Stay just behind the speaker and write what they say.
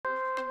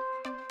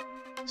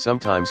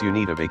Sometimes you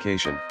need a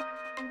vacation.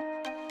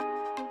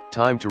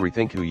 Time to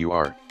rethink who you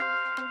are.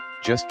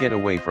 Just get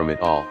away from it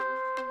all.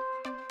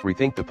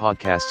 Rethink the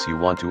podcasts you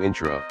want to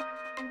intro.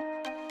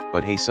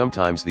 But hey,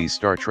 sometimes these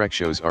Star Trek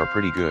shows are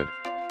pretty good.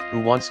 Who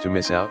wants to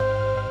miss out?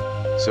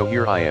 So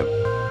here I am.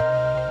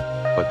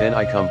 But then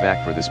I come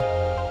back for this.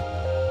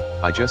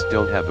 I just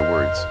don't have the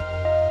words.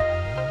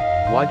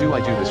 Why do I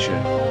do this shit?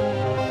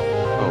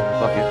 Oh,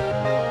 fuck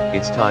it.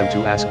 It's time to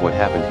ask what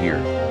happened here.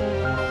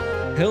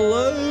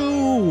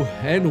 Hello,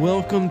 and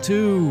welcome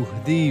to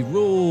the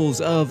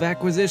Rules of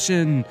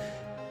Acquisition,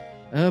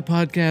 a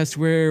podcast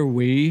where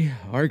we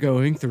are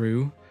going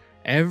through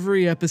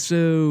every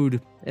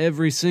episode,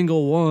 every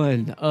single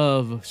one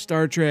of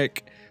Star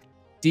Trek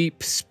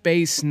Deep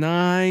Space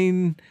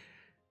Nine,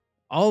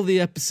 all the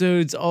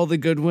episodes, all the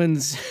good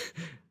ones,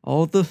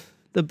 all the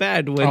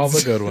bad ones. All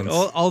the good ones.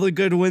 all the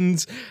good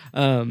ones.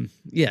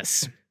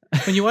 Yes.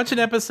 When you watch an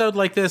episode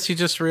like this, you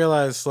just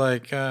realize,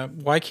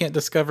 why can't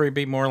Discovery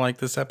be more like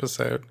this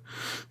episode?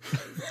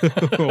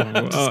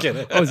 Just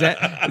kidding. Is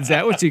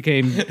that what you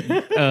came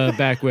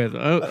back with?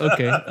 Oh,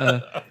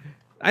 okay.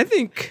 I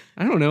think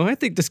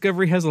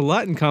Discovery has a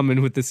lot in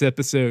common with this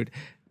episode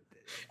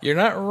You're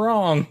not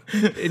wrong.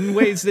 in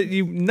ways that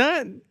you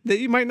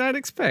might not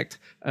expect.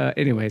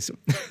 Anyways,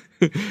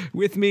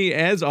 with me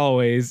as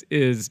always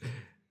is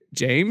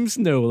James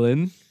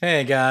Nolan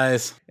Hey,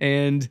 guys.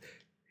 and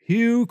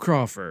Hugh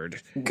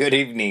Crawford. Good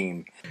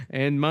evening.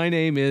 And my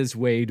name is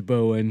Wade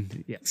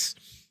Bowen. Yes.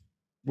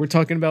 We're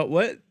talking about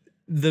what?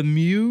 The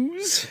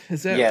Muse?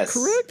 Is that Yes.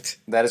 correct?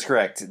 That is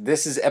correct.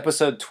 This is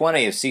episode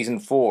 20 of season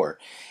 4.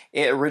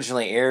 It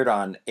originally aired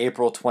on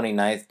April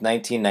 29th,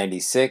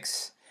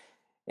 1996.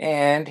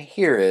 And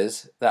here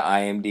is the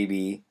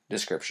IMDb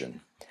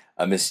description.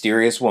 A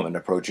mysterious woman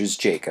approaches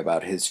Jake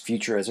about his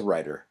future as a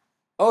writer.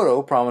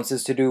 Odo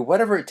promises to do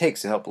whatever it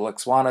takes to help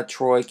Lwaxana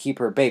Troi keep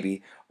her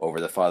baby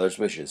over the father's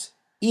wishes,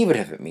 even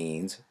if it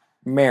means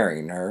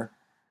marrying her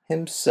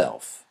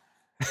himself.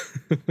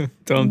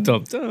 Dum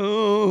dum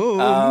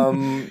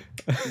dum.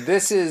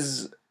 This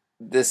is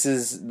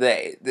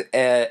the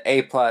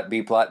A plot,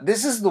 B plot.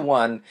 This is the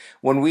one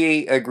when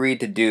we agreed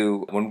to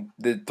do, when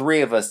the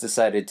three of us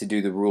decided to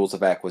do the Rules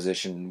of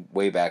Acquisition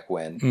way back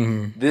when.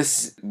 Mm-hmm.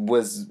 This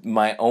was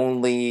the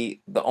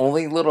only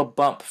little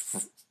bump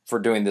for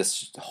doing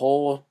this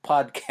whole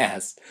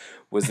podcast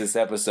was this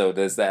episode,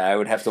 is that I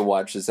would have to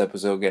watch this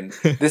episode again.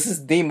 This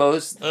is the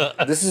most,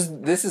 this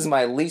is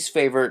my least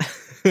favorite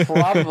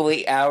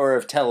probably hour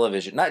of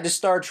television. Not just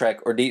Star Trek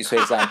or Deep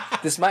Space Nine.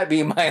 This might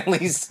be my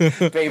least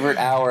favorite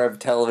hour of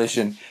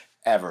television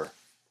ever.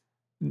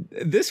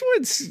 This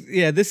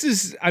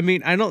is, I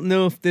mean, I don't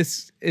know if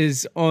this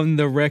is on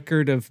the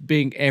record of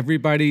being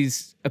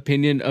everybody's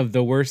opinion of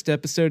the worst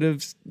episode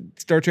of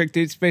Star Trek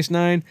Deep Space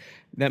Nine.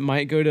 That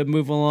might go to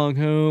Move Along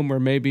Home or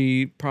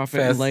maybe Prophet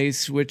and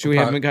Lace, which we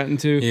haven't gotten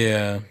to.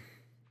 Yeah.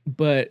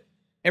 But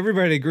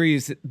everybody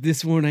agrees that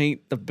this one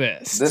ain't the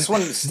best. This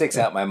one sticks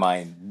out in my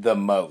mind the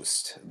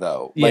most,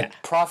 though. Yeah.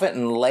 Like, Prophet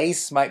and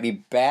Lace might be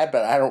bad,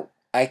 but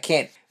I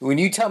can't. When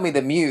you tell me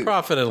the Muse,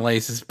 Prophet and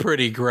Lace is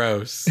pretty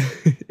gross.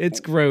 It's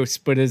gross,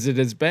 but is it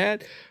as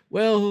bad?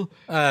 Well,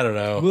 I don't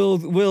know.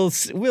 We'll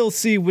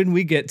see when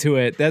we get to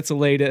it. That's a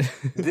later.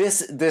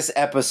 this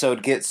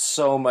episode gets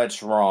so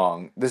much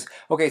wrong.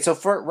 So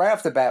right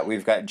off the bat,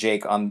 we've got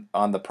Jake on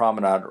the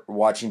promenade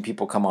watching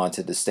people come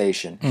onto the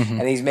station,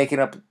 and he's making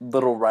up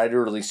little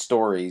writerly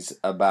stories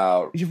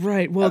about You're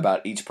right. Well,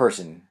 about each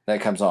person that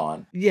comes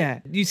on. yeah,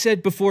 you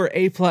said before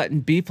A plot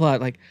and B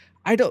plot. Like,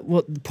 I don't.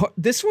 Well,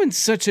 this one's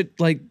such a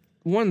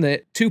one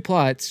that two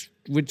plots,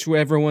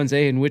 whichever one's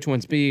A and which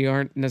one's B,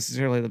 aren't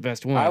necessarily the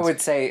best ones. I would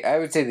say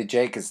that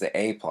Jake is the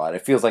A plot.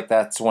 It feels like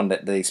that's one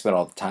that they spend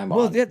all the time on.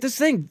 Well, yeah, this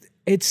thing,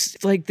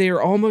 it's like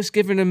they're almost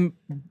giving him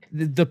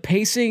the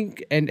pacing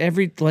and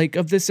every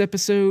of this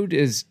episode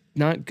is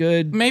not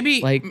good.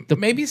 Maybe the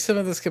maybe some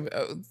of this could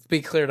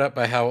be cleared up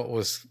by how it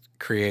was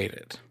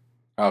created.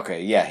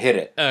 Okay, yeah, hit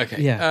it.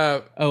 Okay.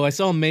 Yeah. I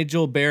saw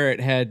Majel Barrett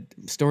had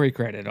story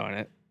credit on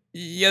it.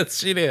 Yes,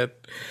 she did.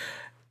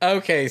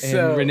 Okay, And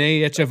so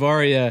Renee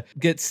Echevarria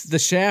gets the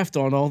shaft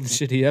on all the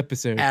shitty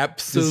episodes.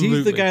 absolutely,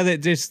 He's the guy that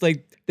just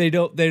they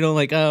don't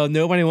oh,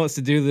 nobody wants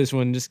to do this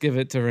one, just give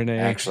it to Renee.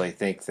 I actually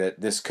think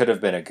that this could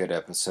have been a good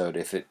episode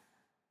if it.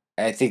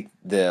 I think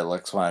the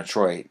Lwaxana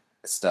Troi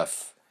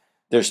stuff,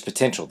 there's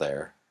potential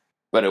there,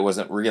 but it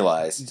wasn't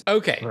realized.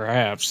 Okay,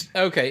 Perhaps.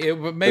 okay,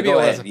 But maybe go it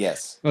ahead. wasn't.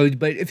 Yes. Oh,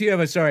 but if you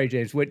have sorry,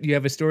 James, what you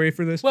have a story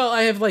for this? Well,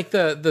 I have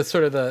the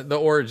sort of the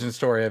origin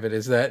story of it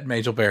is that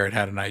Majel Barrett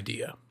had an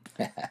idea.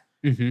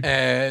 Mhm.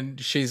 And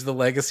she's the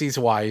Legacy's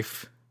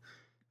wife,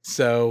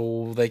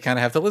 so they kind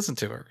of have to listen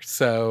to her.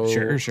 So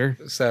Sure.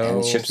 So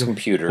And ship's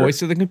computer.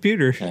 Voice of the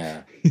computer.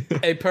 Yeah.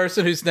 a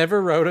person who's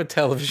never wrote a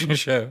television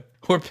show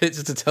or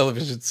pitched a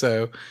television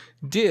show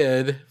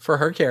did for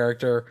her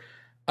character.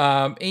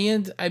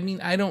 And I mean,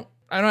 I'm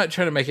not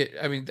trying to make it.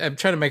 I mean, I'm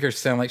trying to make her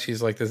sound like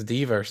she's like this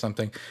diva or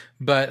something.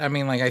 But I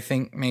mean, like, I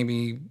think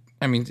maybe.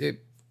 I mean,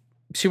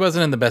 she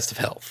wasn't in the best of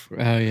health.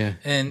 Oh yeah.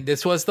 And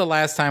this was the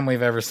last time we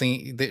ever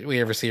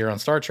see her on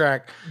Star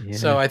Trek. Yeah.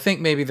 So I think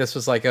maybe this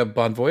was like a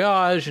bon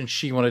voyage, and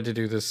she wanted to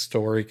do this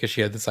story because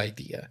she had this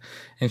idea,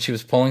 and she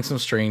was pulling some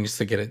strings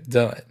to get it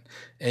done.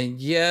 And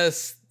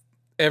yes,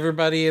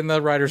 everybody in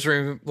the writer's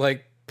room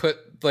like put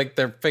like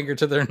their finger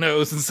to their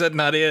nose and said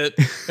not it.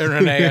 And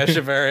Rene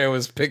Echeverria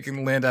was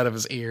picking lint out of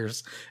his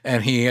ears,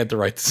 and he had to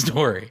write the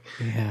story.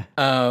 Yeah.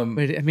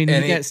 But I mean,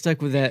 he got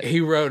stuck with that. He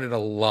wrote it a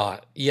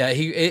lot. Yeah.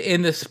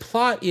 And this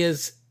plot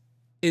is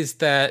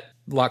that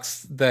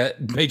that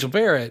Majel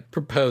Barrett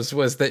proposed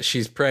was that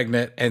she's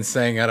pregnant and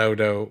saying that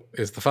Odo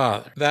is the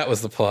father. That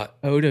was the plot.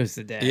 Odo's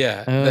the dad.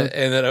 Yeah. Oh.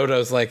 And that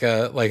Odo's like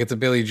it's a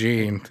Billie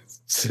Jean.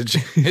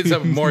 It's a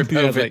Maury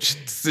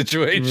Povich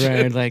situation.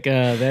 Right, like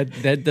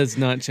that does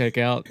not check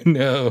out.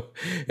 No.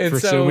 And for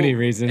so many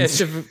reasons.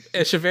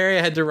 Echeverria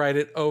had to write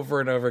it over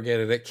and over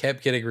again, and it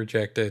kept getting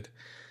rejected.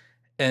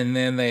 And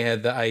then they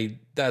had I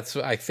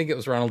think it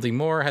was Ronald D.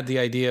 Moore had the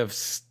idea of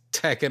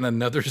tacking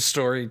another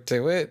story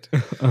to it.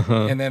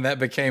 Uh-huh. And then that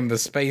became the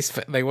space.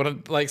 They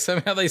wanted, like,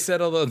 somehow they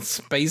settled on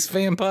space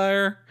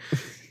vampire.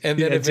 And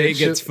then Jake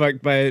gets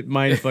mind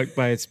fucked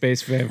by a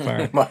space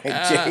vampire.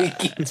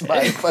 Jake gets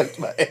mind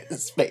fucked by a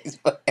space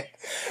vampire.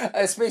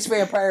 A space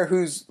vampire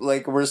who's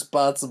like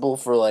responsible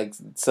for like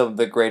some of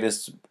the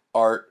greatest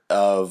art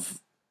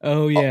of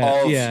all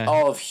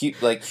of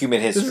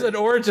human history. This is an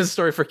origin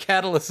story for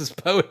Catalyst's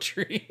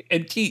poetry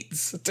and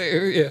Keats too.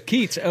 Yeah,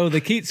 Keats. Oh, the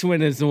Keats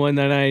one is the one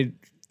that I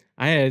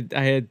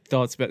had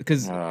thoughts about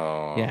because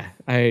I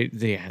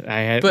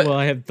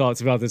had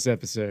thoughts about this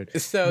episode.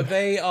 So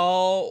they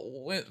all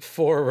went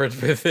forward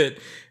with it,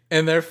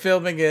 and they're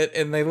filming it,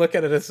 and they look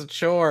at it as a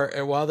chore.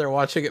 And while they're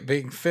watching it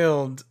being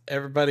filmed,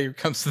 everybody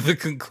comes to the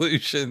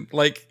conclusion,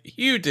 like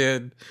you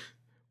did.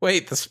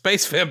 Wait, the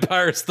space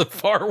vampire is the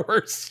far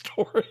worse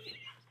story.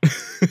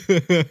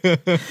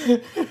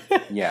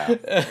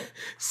 Yeah.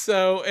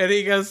 So, and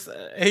he goes,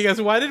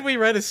 why did we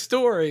write a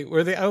story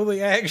where the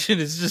only action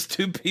is just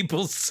two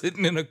people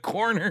sitting in a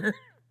corner?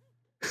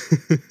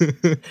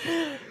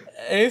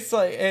 It's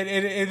like,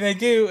 and they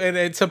do, and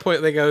at some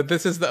point they go,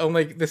 this is the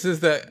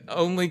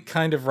only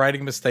kind of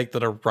writing mistake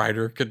that a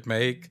writer could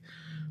make,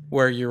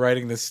 where you're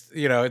writing this,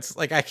 it's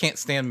like, I can't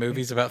stand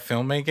movies about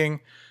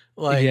filmmaking.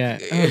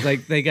 Like,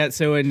 like they got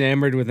so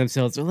enamored with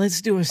themselves. Well,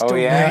 let's do a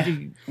story. Oh, yeah.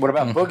 What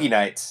about Boogie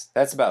Nights?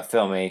 That's about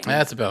filmmaking.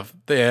 That's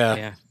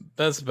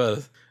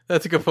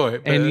a good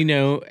point. But,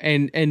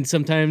 and and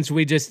sometimes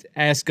we just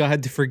ask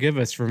God to forgive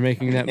us for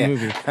making that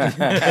movie.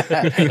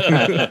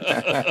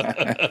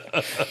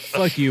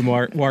 Fuck you,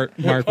 Mark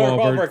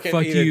Wahlberg.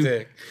 Fuck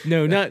you.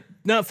 No,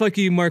 not fuck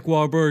you, Mark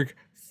Wahlberg.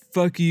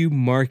 Fuck you,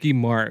 Marky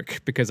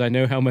Mark, because I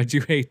know how much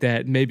you hate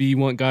that. Maybe you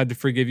want God to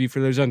forgive you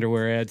for those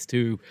underwear ads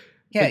too.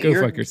 Yeah, go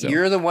fuck yourself.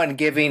 You're the one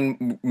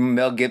giving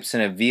Mel Gibson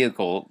a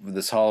vehicle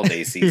this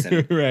holiday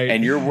season, right?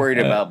 And you're worried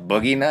about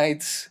Boogie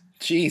Nights.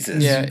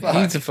 Jesus, yeah, fuck.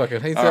 he's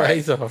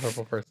a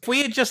horrible person. If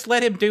we had just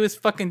let him do his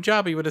fucking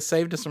job, he would have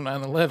saved us from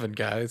 9/11,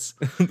 guys.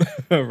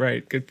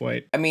 Right, good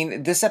point. I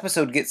mean, this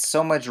episode gets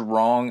so much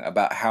wrong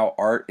about how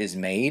art is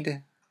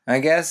made, I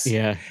guess.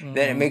 Yeah.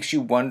 That it makes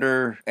you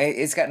wonder.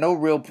 It's got no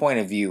real point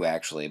of view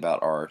actually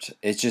about art.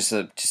 It's just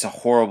a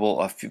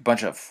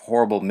bunch of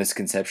horrible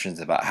misconceptions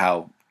about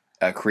how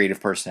a creative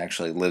person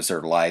actually lives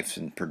their life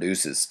and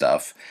produces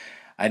stuff.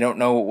 I don't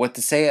know what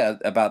to say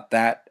about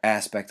that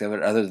aspect of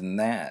it other than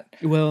that.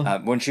 Well,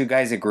 wouldn't you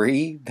guys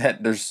agree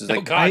that there's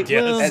like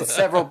yes.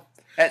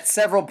 at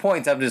several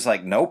points I'm just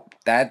like, nope,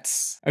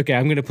 that's okay.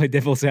 I'm gonna play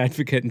devil's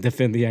advocate and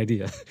defend the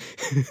idea.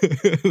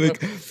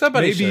 Like,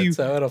 somebody should,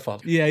 so it'll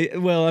fall. Yeah,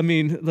 well, I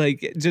mean,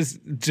 like just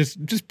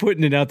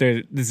putting it out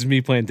there. This is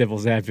me playing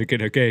devil's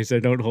advocate, okay? So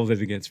don't hold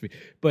it against me.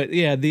 But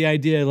yeah, the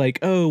idea, like,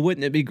 oh,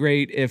 wouldn't it be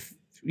great if,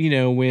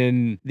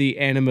 when the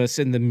animus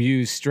and the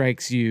muse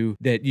strikes you,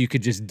 that you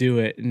could just do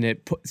it. And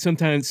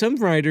sometimes some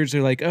writers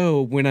are like,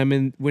 oh, when I'm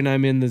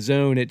in the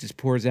zone, it just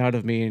pours out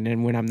of me. And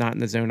then when I'm not in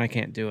the zone, I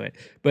can't do it.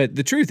 But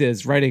the truth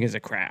is, writing is a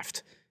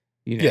craft,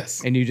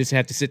 Yes. And you just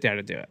have to sit down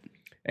and do it.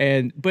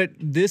 But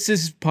this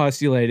is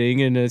postulating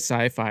in a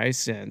sci-fi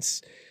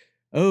sense.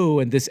 Oh,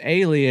 and this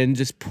alien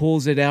just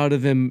pulls it out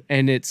of him,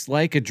 and it's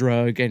like a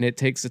drug, and it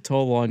takes a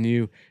toll on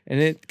you,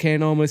 and it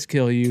can almost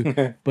kill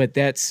you. But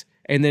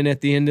and then at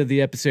the end of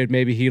the episode,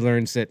 maybe he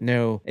learns that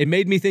no. It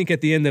made me think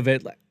at the end of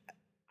it,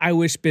 I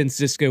wish Ben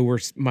Sisko were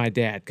my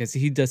dad, because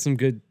he does some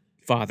good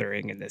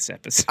fathering in this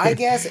episode. I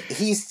guess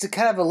he's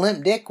kind of a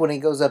limp dick when he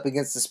goes up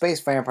against the space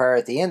vampire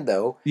at the end,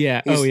 though.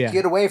 Yeah.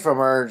 Get away from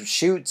her,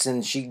 shoots,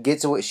 and she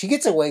gets away. She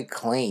gets away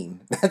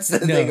clean. That's the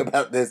thing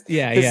about this.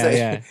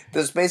 Yeah.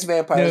 The space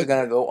vampire is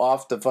gonna go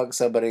off to fuck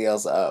somebody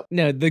else up.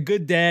 No, the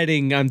good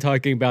dadding I'm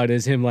talking about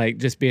is him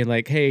just being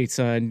like, "Hey,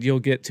 son, you'll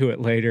get to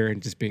it later,"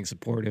 and just being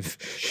supportive.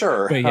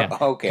 Sure. But yeah.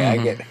 Okay, I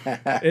get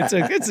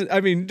it. I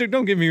mean,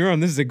 don't get me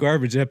wrong. This is a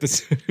garbage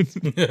episode.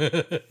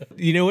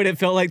 You know what it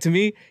felt like to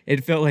me?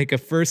 It felt like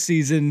a first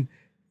season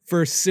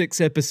first 6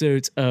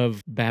 episodes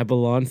of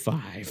Babylon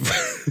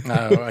 5.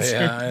 Oh,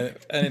 yeah.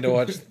 I need to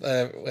watch.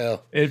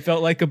 Well, It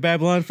felt like a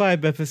Babylon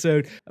 5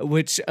 episode,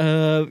 which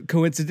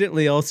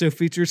coincidentally also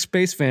features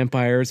space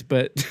vampires,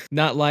 but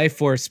not life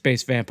force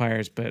space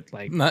vampires, but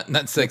like not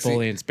sexy.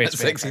 Napoleon space not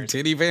sexy vampires.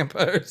 titty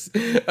vampires.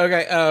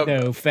 Okay.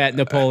 No, fat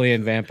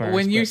Napoleon vampires.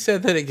 When you but-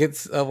 said that it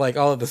gets like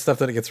all of the stuff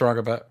that it gets wrong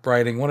about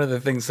writing, one of the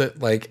things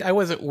that like I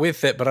wasn't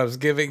with it, but I was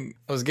giving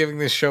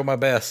this show my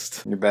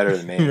best. You're better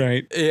than me.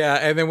 right. Yeah,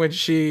 and then when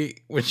she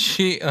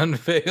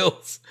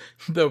unveils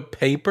the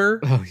paper,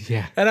 Oh,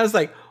 yeah. and I was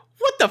like,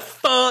 what the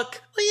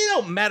fuck? Like, it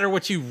don't matter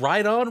what you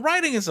write on.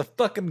 Writing is a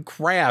fucking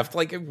craft.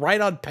 Like,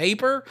 write on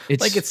paper?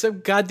 Like, it's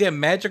some goddamn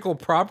magical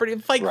property.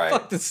 It's like, Right.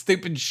 fuck this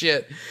stupid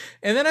shit.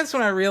 And then that's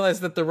when I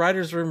realized that the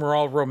writer's room were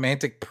all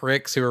romantic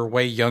pricks who are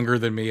way younger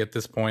than me at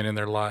this point in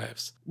their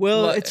lives.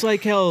 Well, Like- it's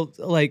like how,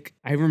 like,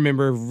 I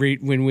remember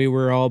when we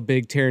were all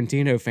big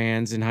Tarantino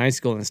fans in high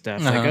school and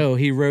stuff. Like, Uh-huh. oh,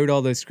 he wrote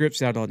all those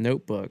scripts out on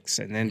notebooks,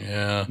 and then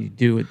Yeah. you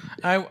do it.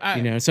 I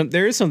You know,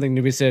 there is something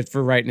to be said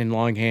for writing in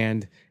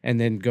longhand and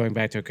then going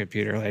back to a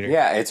computer later.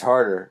 Yeah, it's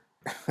harder.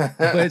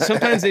 But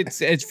sometimes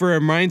it's for a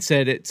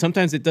mindset.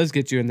 Sometimes it does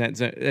get you in that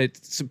zone.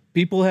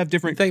 People have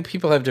different. think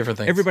people have different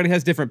things. Everybody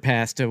has different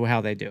paths to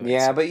how they do it.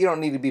 Yeah, but you don't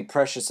need to be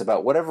precious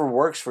about whatever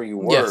works for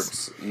you.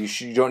 Yes.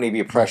 Works. You don't need to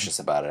be precious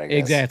about it. I guess.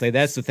 Exactly.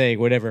 That's the thing.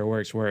 Whatever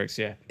works, works.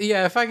 Yeah.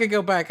 Yeah, if I could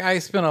go back, I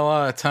spent a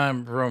lot of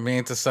time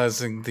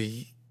romanticizing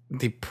the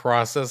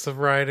process of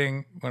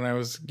writing when I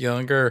was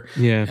younger.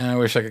 Yeah. And I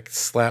wish I could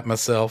slap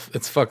myself.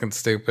 It's fucking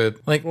stupid.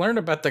 Like learn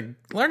how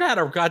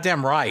to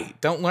goddamn write.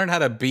 Don't learn how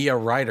to be a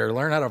writer.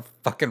 Learn how to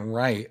fucking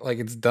write. Like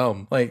it's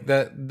dumb. Like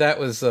that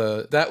was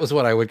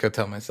what I would go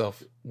tell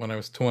myself when I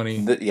was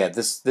 20.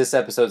 This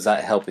episode's not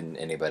helping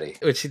anybody.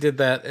 When she did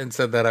that and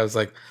said that, I was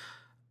like,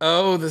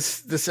 oh,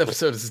 this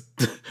episode is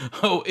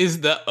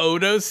is the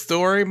Odo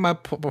story my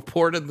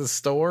port in the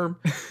storm?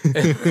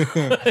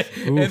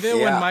 And then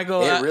Yeah, when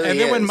Michael it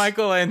really when is.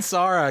 Michael and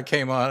Sarah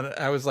came on,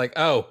 I was like,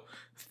 oh,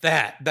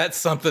 that's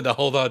something to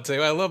hold on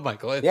to. I love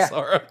Michael and Yeah.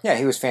 Sarah. Yeah,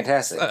 he was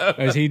fantastic.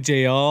 Is he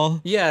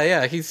J.All?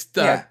 Yeah, he's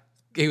Yeah.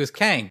 He was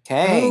Kang.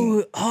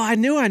 Kang. Oh, I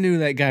knew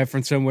that guy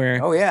from somewhere.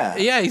 Oh yeah.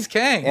 Yeah, he's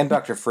Kang. And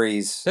Dr.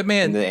 Freeze. That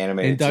man- in the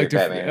animated And Dr.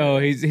 series, Batman. Oh,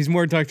 he's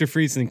more Dr.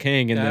 Freeze than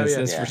Kang in Oh, this. yeah.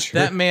 That's Yeah. for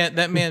sure.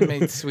 that man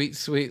made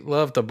sweet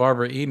love to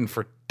Barbara Eden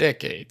for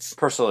decades.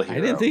 Personal hero.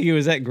 I didn't think he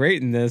was that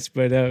great in this,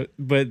 but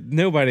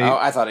nobody. Oh,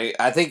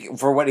 I think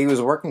for what he was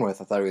working with,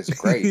 I thought he was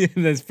great.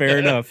 That's fair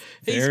enough.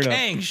 He's Fair enough.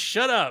 Kang.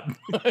 Shut up.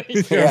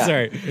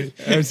 Yeah.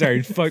 I'm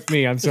sorry. Fuck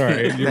me. I'm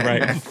sorry. You're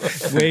right.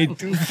 Wade,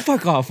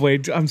 fuck off,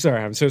 Wade. I'm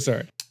sorry. I'm so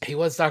sorry. He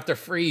was Dr.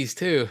 Freeze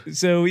too.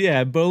 So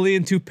yeah, Bully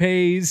and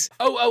toupees.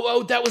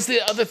 Oh, that was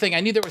the other thing. I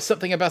knew there was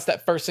something about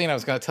that first scene I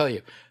was going to tell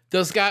you.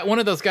 One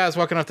of those guys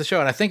walking off the show,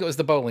 and I think it was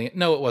the Bolian.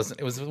 No, it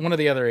wasn't. It was one of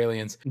the other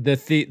aliens. The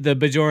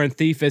Bajoran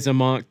thief is a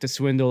monk to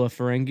swindle a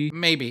Ferengi.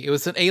 Maybe. It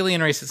was an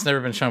alien race that's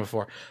never been shown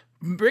before.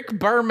 Rick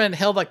Berman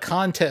held a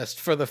contest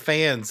for the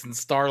fans in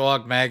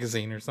Starlog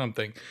magazine or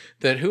something,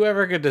 that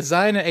whoever could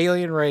design an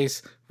alien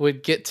race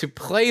would get to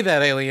play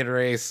that alien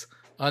race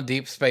on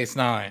Deep Space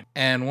Nine.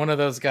 And one of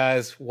those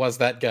guys was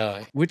that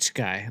guy. Which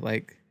guy?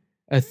 Like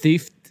a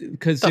thief?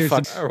 Because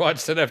I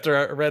watched it after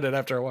I read it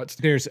after I watched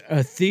it. there's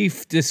a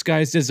thief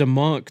disguised as a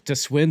monk to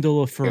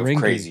swindle a Ferengi.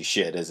 Crazy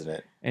shit, isn't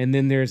it? And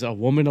then there's a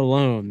woman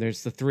alone.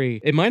 There's the 3.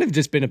 It might have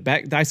just been a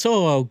back. I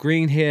saw a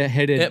green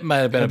headed. It might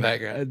have been a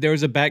background. There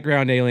was a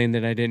background alien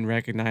that I didn't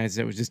recognize.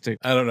 That was just a.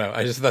 I don't know.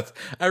 I just thought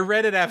I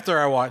read it after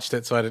I watched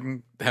it, so I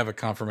didn't have a visual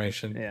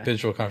confirmation.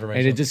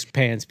 And it just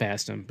pans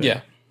past him. But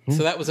yeah.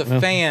 So that was a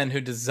fan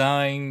who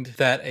designed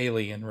that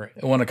alien race.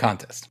 Won a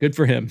contest. Good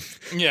for him.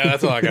 Yeah,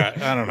 that's all I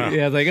got. I don't know.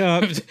 Yeah, like, oh,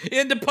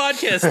 Into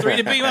podcast 3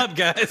 to beam up,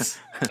 guys.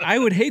 I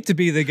would hate to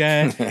be the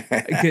guy.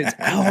 'Cause,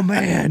 oh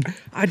man,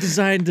 I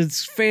designed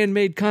this fan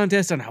made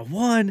contest and I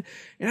won,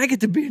 and I get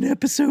to be an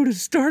episode of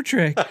Star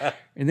Trek.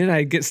 And then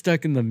I get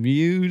stuck in the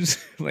muse.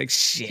 Like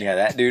shit. Yeah,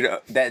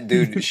 that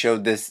dude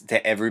showed this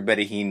to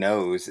everybody he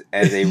knows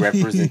as a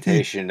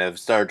representation of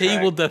Star Trek. He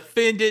will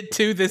defend it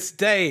to this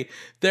day.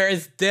 There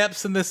is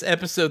depths in this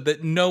episode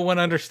that no one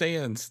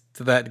understands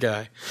to that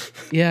guy.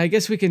 Yeah, I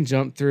guess we can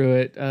jump through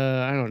it.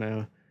 I don't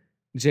know.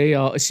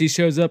 She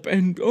shows up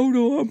and oh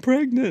no, I'm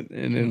pregnant,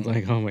 and then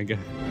like, oh my god.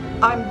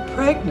 I'm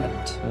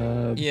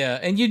pregnant. Yeah,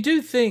 and you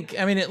do think,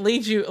 I mean, it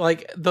leads you,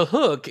 like, the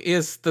hook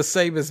is the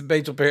same as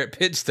Majel Barrett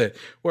pitched it,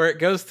 where it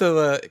goes to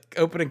the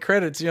opening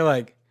credits, and you're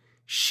like,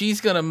 she's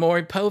gonna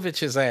Maury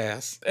Povich's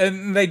ass.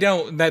 And they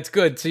don't, and that's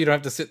good, so you don't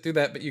have to sit through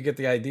that, but you get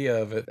the idea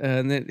of it.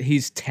 And then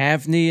he's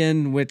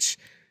Tavnian, which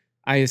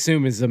I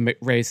assume is a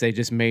race they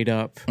just made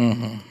up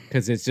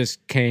because it's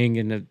just Kang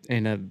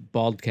in a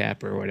bald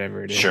cap or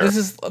whatever it is. Sure.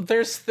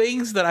 There's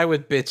things that I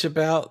would bitch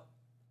about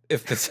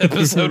if this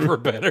episode were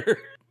better.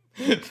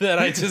 that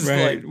I just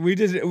Right.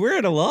 We're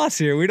at a loss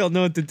here. We don't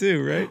know what to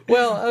do, right?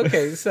 Well,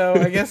 okay, so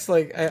I guess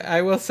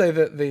I will say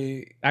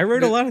that I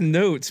wrote a lot of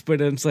notes,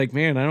 but it's like,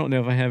 man, I don't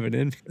know if I have it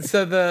in.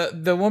 so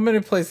the woman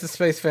who plays the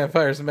space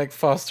vampires, Meg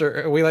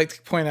Foster, we like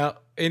to point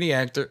out any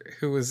actor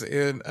who was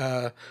in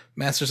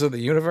Masters of the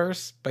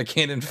Universe by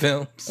Canon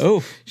Films.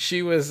 Oh.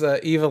 She was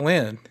Eva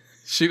Lynn.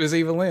 She was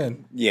Eva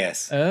Lynn.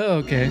 Yes. Oh,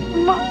 okay.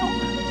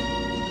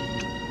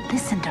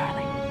 Listen,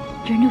 darling.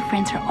 Your new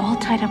friends are all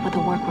tied up with the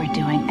work we're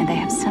doing, and they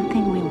have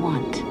something we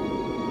want.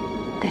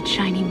 That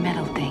shiny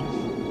metal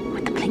thing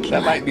with the blinking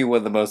That light. might be one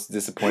of the most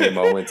disappointing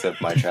moments of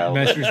my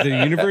childhood. Masters of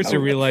the Universe, or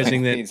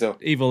realizing that So-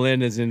 Evil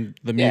Lynn is in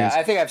the Muse. Yeah,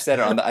 I think I've said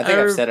it on the. I think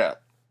I've said it.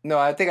 No,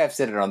 I think I've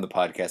said it on the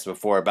podcast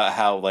before about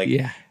how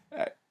Yeah.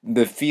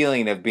 the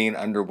feeling of being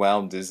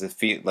underwhelmed is is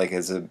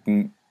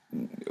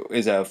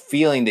a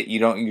feeling that you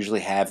don't usually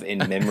have in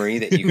memory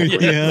that you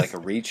can Yeah.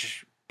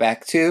 reach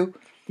back to.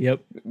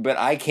 Yep. But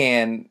I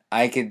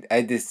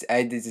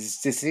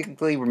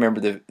distinctly remember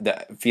the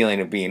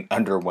feeling of being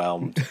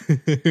underwhelmed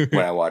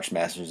when I watched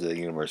Masters of the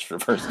Universe for the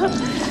first time.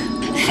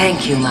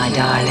 Thank you, my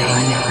darling.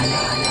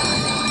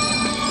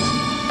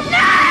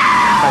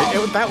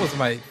 That was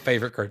my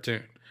favorite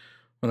cartoon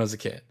when I was a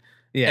kid.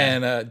 Yeah.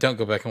 And don't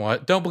go back and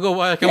watch. Don't go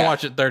back and Yeah.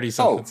 watch it 30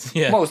 Oh, seconds.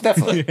 Yeah. most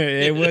definitely.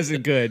 It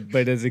wasn't good,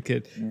 but as a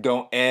kid.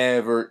 Don't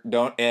ever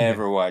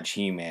watch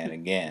He-Man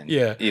again.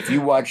 Yeah. If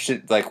you watched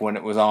it like when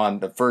it was on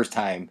the first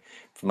time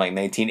from like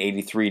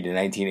 1983 to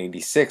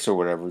 1986 or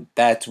whatever,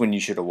 that's when you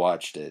should have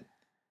watched it.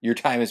 Your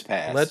time has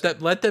passed.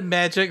 Let the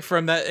magic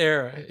from that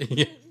era.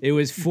 It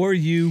was for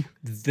you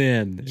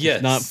then. Yes.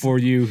 It's not for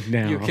you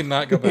now. You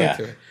cannot go back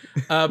Yeah. to it.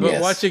 But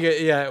Yes. watching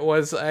it, it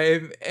was,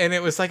 and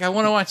it was like, I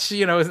want to watch,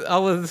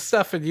 all of this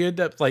stuff. And you end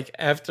up like,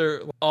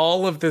 after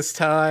all of this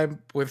time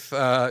with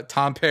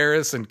Tom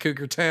Paris and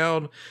Cougar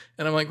Town.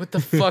 And I'm like, what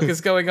the fuck is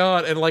going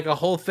on? And like a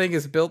whole thing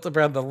is built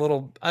around the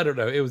little, I don't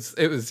know. It was,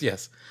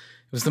 yes.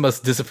 It was the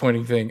most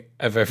disappointing thing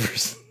I've ever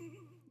seen.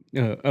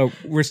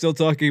 We're still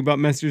talking about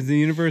Masters of the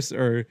Universe,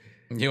 or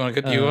You want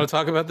to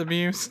talk about the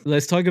Muse?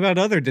 let's talk about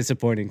other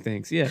disappointing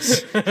things.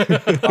 Yes.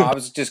 I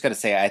was just going to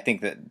say, I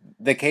think that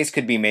the case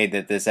could be made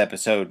that this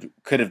episode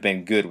could have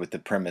been good with the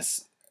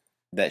premise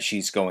that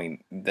she's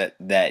going,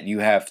 that you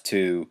have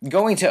to,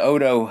 going to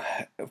Odo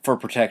for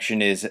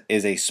protection is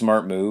a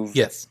smart move.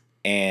 Yes.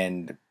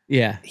 And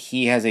Yeah.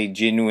 he has a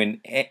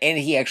genuine, and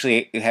he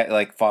actually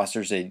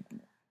fosters a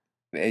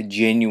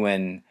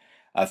genuine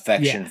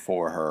affection Yeah.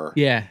 for her.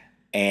 Yeah.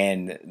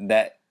 And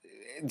that,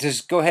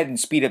 just go ahead and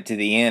speed up to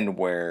the end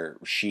where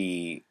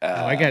she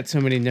I got so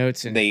many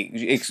notes, and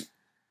they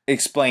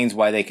explains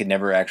why they could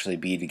never actually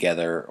be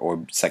together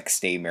or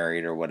stay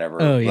married or whatever.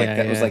 Oh, like yeah,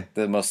 that was yeah. like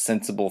the most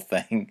sensible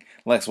thing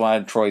Lex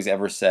Wyan Troy's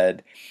ever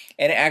said,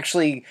 and it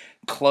actually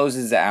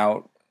closes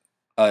out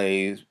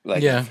a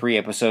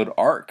 3-episode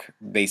arc.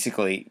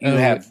 Basically, you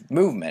have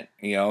movement,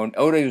 and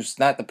Odo's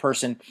not the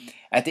person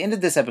at the end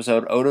of this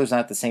episode. Odo's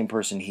not the same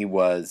person he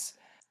was.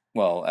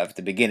 Well, at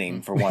the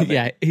beginning, for one.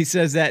 yeah, he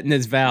says that in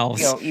his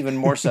vows. Even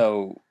more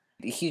so,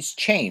 he's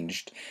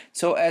changed.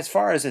 So as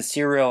far as a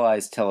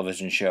serialized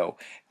television show,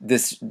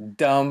 this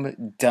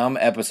dumb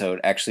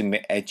episode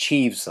actually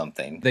achieves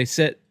something. They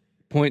set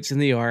points in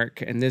the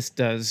arc, and this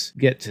does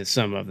get to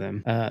some of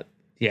them.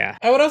 Yeah.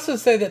 I would also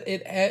say that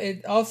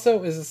it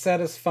also is a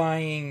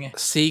satisfying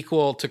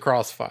sequel to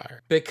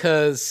Crossfire,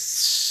 because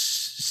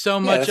so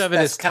much of it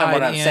that's is kinda what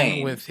tied I'm in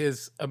saying. with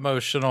his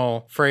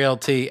emotional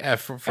frailty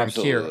from Kira.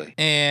 Absolutely.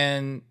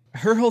 And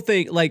Her whole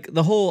thing, like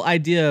the whole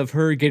idea of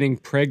her getting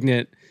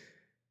pregnant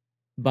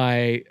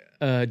by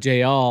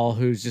Jayal,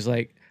 who's just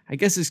like, I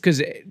guess it's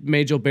because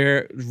Majel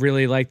Barrett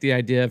really liked the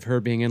idea of her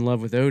being in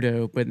love with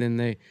Odo, but then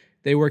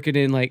they work it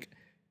in like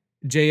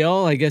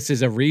Jayal, I guess,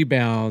 is a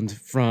rebound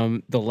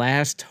from the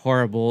last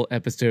horrible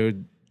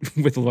episode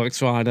with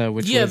Luxwana,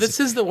 which was, this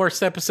is the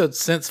worst episode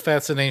since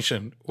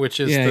Fascination, which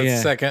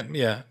is second.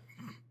 Yeah.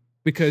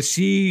 Because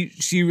she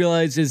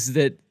realizes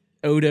that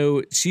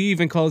Odo, she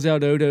even calls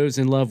out Odo's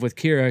in love with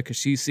Kira because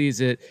she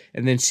sees it,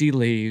 and then she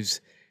leaves,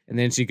 and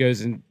then she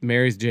goes and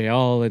marries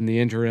Jayal in the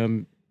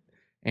interim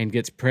and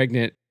gets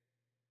pregnant,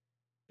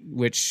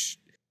 which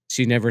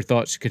she never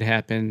thought could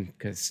happen.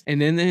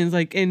 And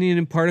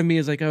then part of me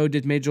is like, oh,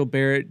 did Majel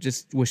Barrett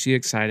was she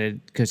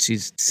excited because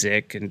she's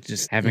sick and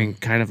just having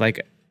kind of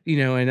like,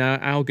 and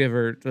I'll give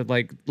her,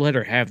 like, let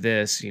her have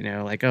this,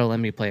 like, oh, let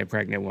me play a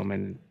pregnant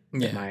woman.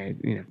 Yeah.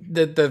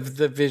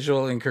 The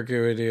visual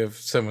incongruity of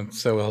someone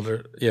so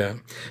elder. Yeah.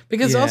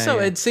 Because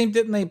it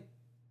seemed,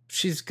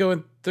 she's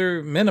going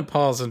through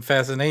menopause and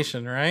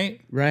Fascination, right?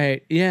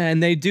 Right. Yeah.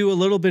 And they do a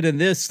little bit of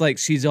this, like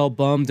she's all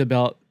bummed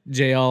about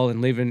Jayal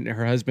and leaving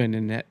her husband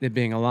and it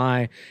being a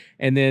lie.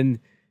 And then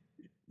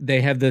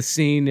they have the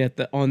scene at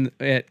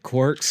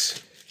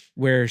Quarks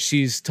where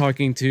she's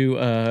talking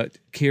to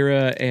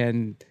Kira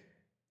and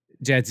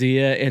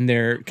Jadzia in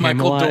their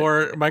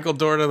Camelot. Michael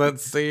Dorn in that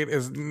scene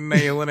is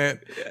nailing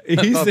it.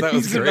 He's that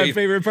was my great.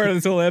 favorite part of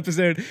this whole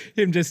episode.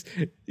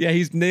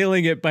 He's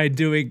nailing it by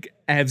doing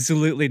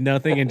absolutely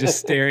nothing and just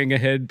staring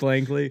ahead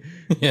blankly.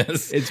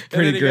 Yes, it's pretty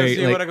and then he great. Goes,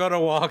 you want to go to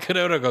walk? And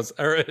Odo goes,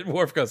 or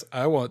Worf goes,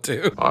 I want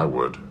to. I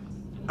would.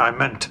 I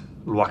meant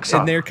Luxana.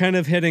 And they're kind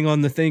of hitting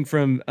on the thing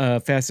from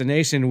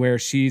Fascination where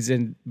she's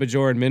in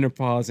Bajoran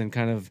menopause and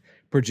kind of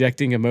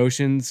projecting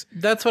emotions.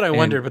 That's what I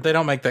wondered, but they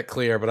don't make that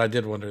clear. But I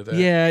did wonder that.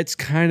 Yeah, it's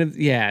kind of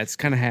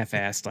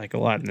half-assed, like a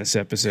lot in this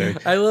episode.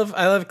 I love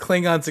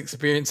Klingons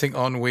experiencing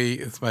ennui.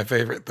 It's my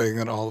favorite thing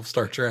in all of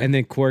Star Trek. And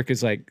then Quark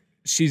is like,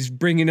 she's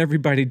bringing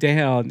everybody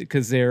down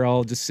because they're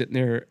all just sitting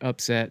there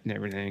upset and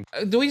everything.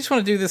 Do we just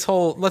want to do this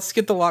whole? Let's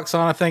get the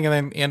Loxana thing and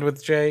then end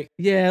with Jake.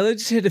 Yeah,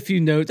 let's just hit a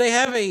few notes. They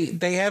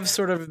have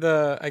sort of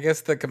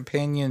the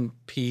companion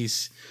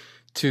piece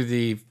to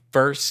the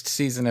first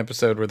season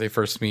episode where they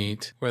first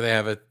meet, where they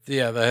have a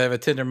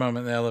tender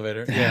moment in the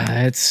elevator.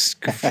 Yeah,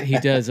 he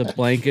does a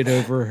blanket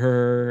over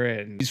her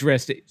and he's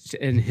resting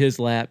in his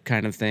lap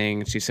kind of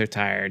thing. She's so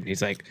tired and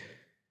he's like,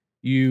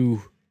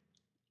 your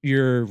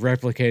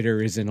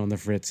replicator isn't on the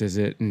fritz, is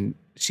it? And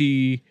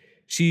she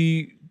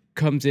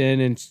comes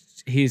in and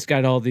he's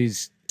got all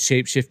these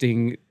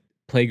shape-shifting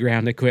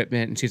playground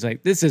equipment and she's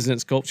like, this isn't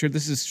sculpture,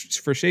 this is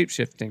for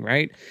shape-shifting,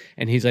 right?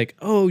 And he's like,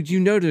 oh, you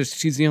noticed.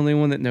 She's the only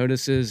one that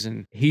notices.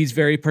 And he's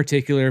very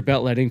particular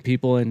about letting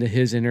people into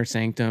his inner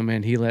sanctum,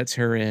 and he lets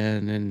her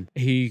in, and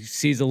he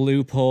sees a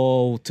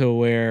loophole to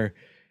where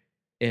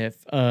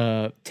if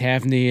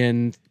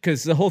Tavnian,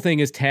 because the whole thing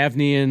is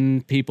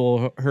Tavnian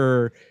people,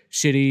 her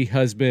shitty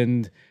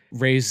husband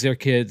raised their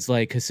kids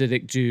like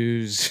Hasidic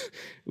Jews.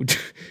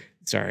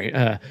 Sorry,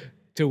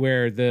 to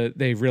where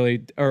they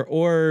really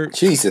or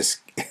Jesus.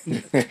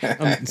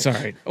 I'm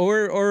sorry,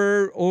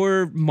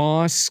 or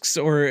mosques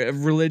or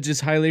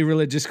highly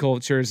religious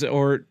cultures,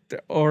 or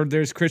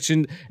there's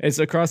Christian. It's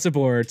across the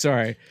board.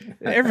 Sorry,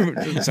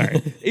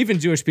 sorry. Even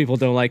Jewish people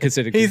don't like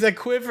Hasidic. He's a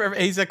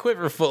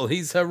quiverful.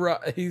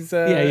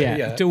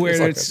 Yeah. To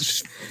where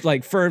it's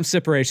like firm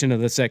separation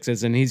of the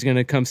sexes, and he's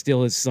gonna come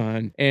steal his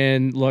son.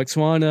 And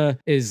Loxana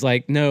is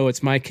like, no,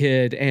 it's my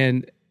kid,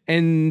 and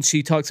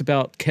she talks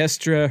about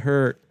Kestra,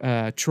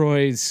 her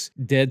Troy's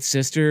dead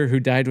sister who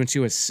died when she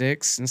was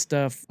 6 and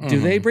stuff. Do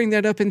they bring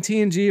that up in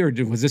TNG, or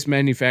was this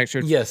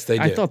manufactured? Yes, they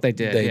do. I thought they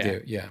did. They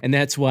do, yeah. And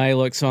that's why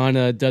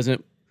Loxana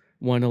doesn't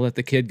want to let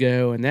the kid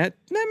go, and that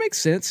makes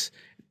sense.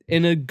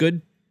 In a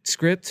good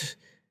script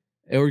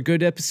or a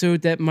good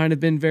episode, that might have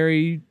been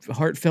very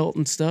heartfelt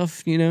and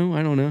stuff, I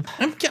don't know.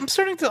 I'm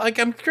starting to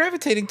I'm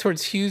gravitating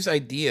towards Hugh's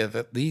idea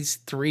that these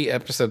 3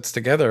 episodes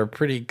together are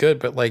pretty good,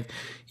 but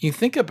you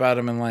think about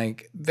them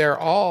and they're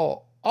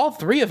all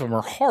 3 of them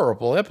are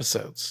horrible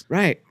episodes.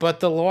 Right.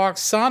 But the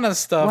Loxana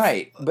stuff.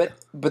 Right. But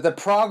the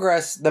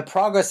progress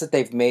that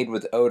they've made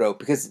with Odo,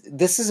 because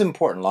this is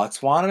important.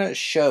 Loxana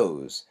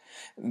shows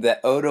that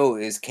Odo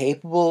is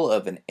capable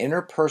of an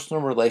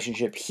interpersonal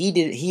relationship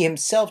he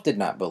himself did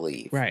not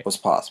believe was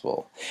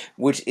possible,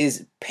 which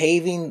is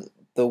paving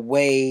the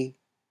way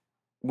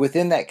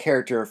within that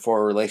character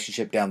for a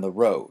relationship down the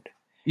road.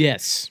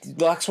 Yes.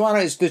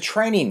 Loxana is the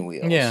training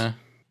wheels. Yeah.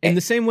 In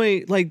the same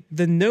way,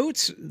 the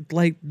notes,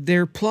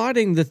 they're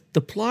plotting,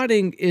 the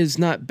plotting is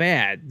not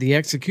bad. The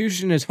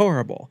execution is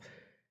horrible.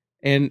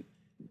 And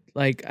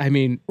I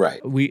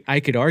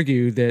could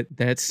argue that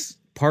that's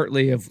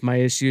partly of my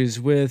issues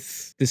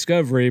with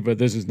Discovery, but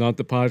this is not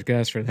the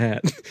podcast for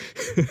that.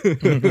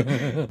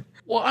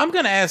 Well, I'm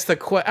going to ask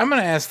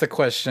the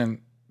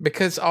question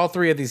because all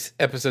 3 of these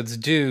episodes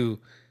do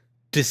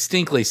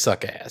distinctly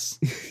suck ass.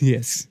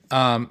 Yes.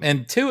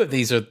 And 2 of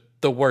these are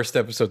the worst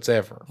episodes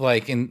ever.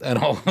 You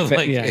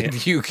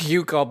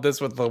called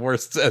this one the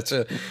worst.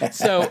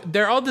 So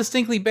they're all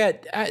distinctly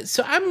bad.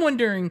 So I'm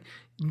wondering,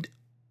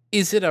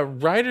 is it a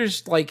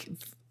writer's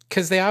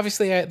because they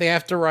obviously they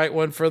have to write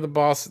one for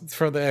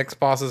the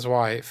ex-boss's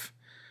wife.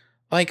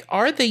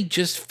 Are they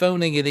just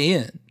phoning it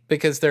in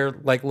because they're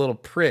little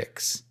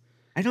pricks?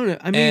 I don't know.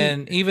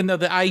 And even though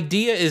the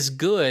idea is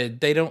good,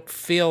 they don't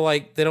feel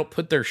like they don't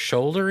put their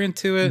shoulder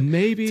into it.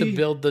 Maybe to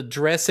build the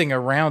dressing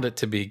around it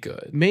to be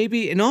good.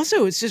 Maybe, and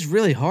also it's just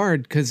really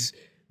hard because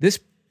this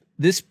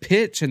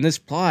pitch and this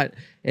plot,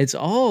 it's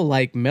all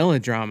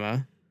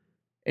melodrama.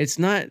 It's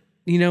not.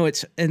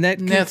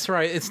 That's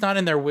right. It's not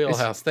in their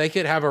wheelhouse. They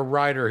could have a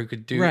writer who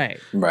could do right.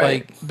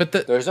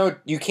 But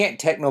you can't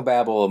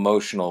technobabble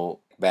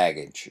emotional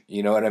baggage.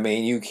 You know what I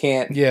mean? You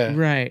can't. Yeah.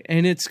 Right,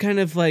 and it's kind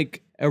of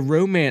like a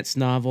romance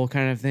novel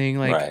kind of thing.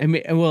 Right. I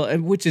mean,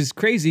 which is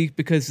crazy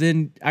because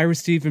then Ira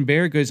Stephen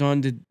Bear goes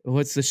on to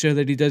what's the show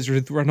that he does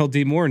with Ronald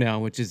D. Moore now,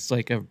 which is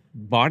like a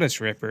bodice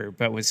ripper,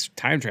 but with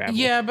time travel.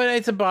 Yeah, but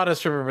it's a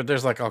bodice ripper, but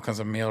there's all kinds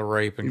of male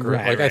rape and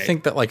right. I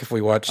think that if we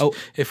watch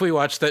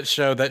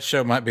that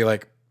show might be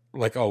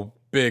oh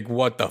big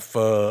what the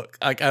fuck.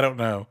 I don't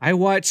know. I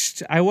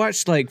watched 4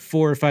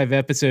 or 5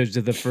 episodes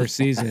of the first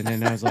season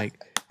and I was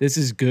like, this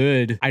is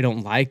good. I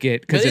don't like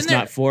it because it's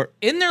not for.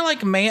 Isn't there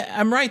man?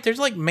 I'm right. There's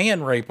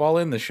man rape all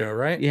in the show,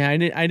 right? Yeah,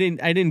 I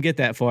didn't get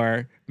that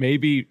far.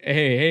 maybe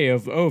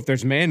if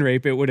there's man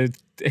rape, it would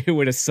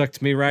have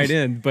sucked me right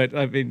in. But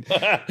I mean,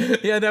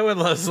 yeah, no one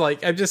loves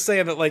like. I'm just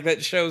saying that like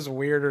that show's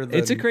weirder than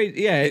it's a great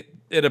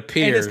it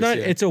appears. And it's not.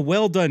 Yeah. It's a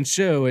well done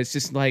show. It's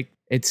just like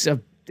it's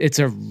a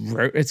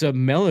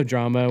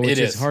melodrama, which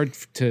is hard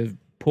to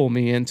pull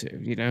me into.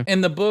 You know.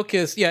 And the book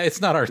is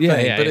it's not our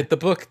thing, but the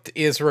book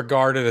is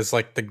regarded as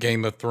like the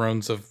Game of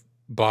Thrones of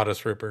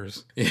bodice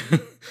rippers.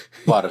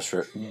 Bodice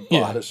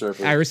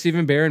rippers. Ira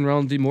Stephen Bear and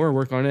Ronald D. Moore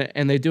work on it,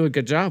 and they do a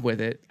good job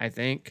with it. I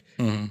think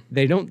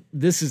they don't.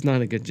 This is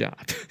not a good job.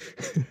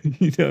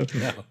 You know.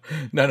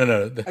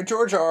 No.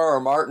 George R. R.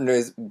 Martin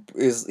is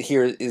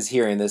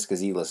hearing this because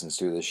he listens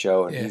to the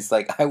show, and he's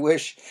like,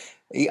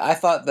 I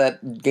thought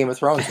that Game of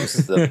Thrones was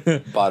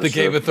the bodice. The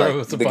Game of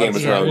Thrones. Like, the Game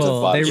of Thrones. Well,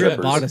 of bodice they rip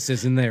rippers.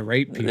 bodices and they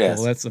rape people.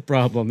 Yes. That's the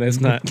problem. That's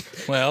not.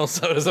 Well,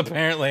 so does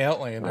apparently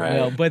Outlander. Right.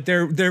 Well, but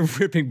they're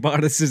ripping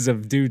bodices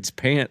of dudes'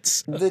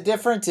 pants. The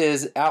difference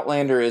is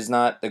Outlander is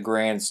not the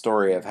grand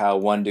story of how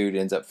one dude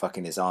ends up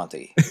fucking his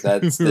auntie.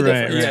 That's the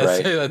difference, Yes,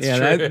 right?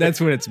 that's true.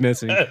 That's what it's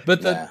missing.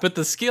 But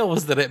the skill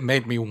was that it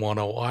made me want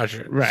to watch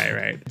it.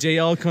 Right.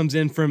 JL comes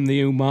in from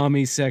the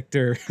umami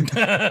sector.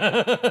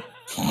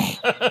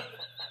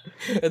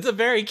 It's a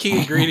very key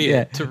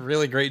ingredient to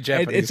really great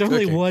Japanese It's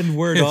only cooking. one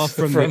word off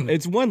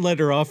it's one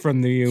letter off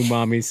from the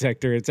umami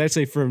sector. It's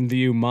actually from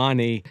the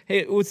umani. Hey,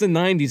 it was the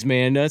 90s,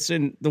 man. Us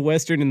in the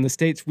Western in the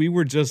States, we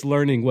were just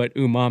learning what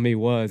umami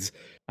was.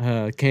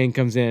 Kang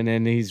comes in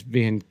and he's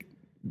being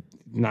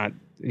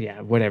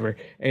whatever.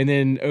 And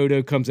then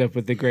Odo comes up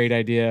with the great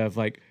idea of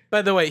like,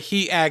 by the way,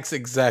 he acts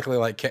exactly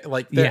like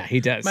he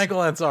does.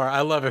 Michael Ansar,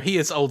 I love him. He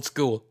is old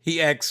school.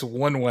 He acts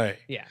one way.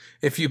 Yeah.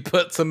 If you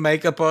put some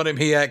makeup on him,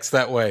 he acts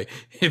that way.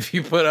 If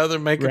you put other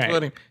makeup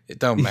on him, it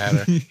don't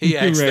matter. He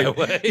acts that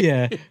way.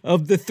 Yeah.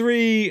 Of the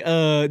three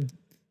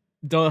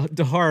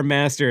Dahar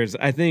masters,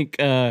 I think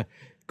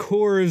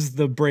Kor's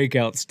the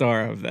breakout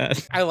star of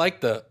that. I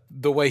like the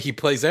way he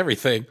plays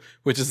everything,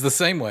 which is the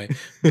same way.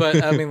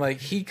 But I mean,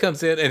 like he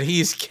comes in and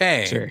he's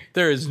Kang. Sure.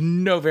 There is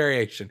no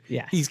variation.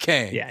 Yeah. He's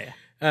Kang. Yeah.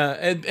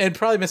 And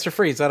probably Mr.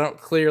 Freeze. I don't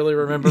clearly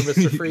remember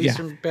Mr. Freeze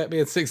from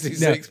Batman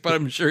 66, but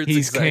I'm sure it's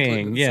he's exactly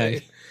Kang.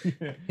 the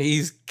same.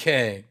 He's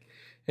Kang.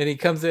 And he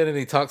comes in and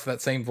he talks that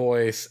same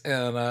voice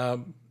and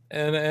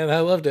I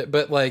loved it.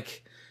 But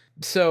like,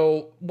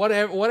 so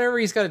whatever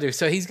he's got to do.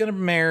 So he's going to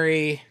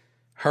marry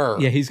her.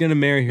 Yeah, he's going to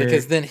marry her.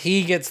 Because then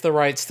he gets the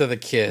rights to the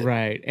kid.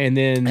 Right. And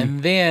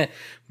then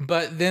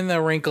but then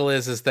the wrinkle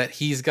is that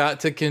he's got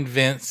to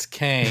convince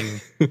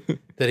Kang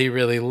that he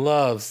really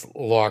loves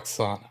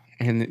Loxana.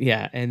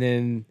 And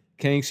then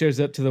Kang shows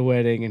up to the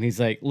wedding and he's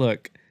like,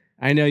 "Look,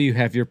 I know you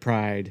have your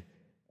pride.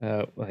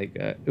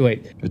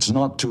 Wait. It's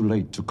not too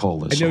late to call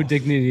this I know off.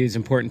 dignity is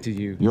important to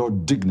you. Your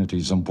dignity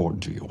is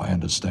important to you. I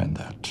understand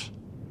that.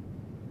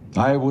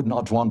 I would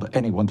not want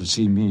anyone to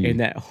see me In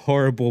that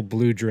horrible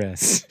blue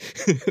dress.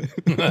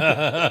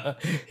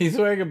 He's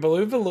wearing a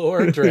blue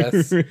velour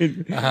dress.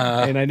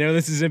 And I know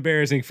this is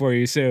embarrassing for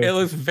you, so It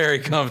looks very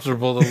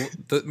comfortable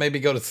to maybe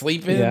go to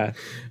sleep in.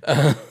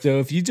 yeah. So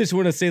if you just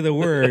want to say the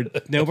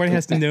word, nobody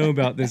has to know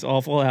about this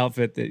awful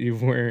outfit that you're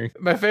wearing.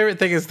 My favorite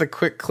thing is the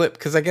quick clip,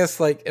 because I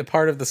guess like a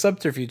part of the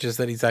subterfuge is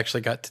that he's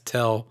actually got to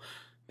tell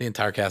the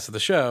entire cast of the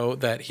show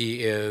that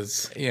he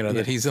is,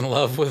 that he's in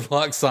love with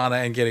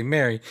Loxana and getting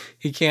married.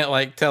 He can't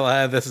like tell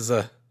her this is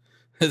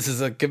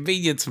a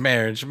convenience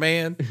marriage,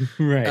 man.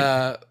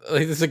 Right.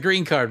 Like this is a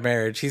green card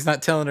marriage. He's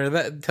not telling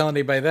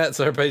anybody that.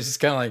 So everybody's just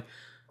kind of like,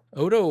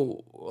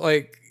 Odo,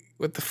 like,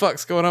 what the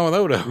fuck's going on with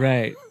Odo?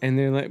 Right. And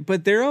they're like,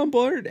 but they're on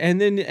board. And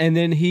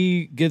then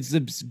he gives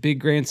this big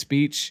grand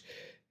speech.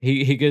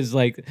 He gives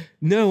like,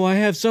 no, I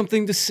have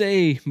something to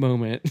say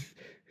moment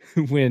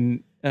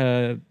when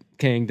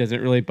Kang doesn't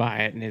really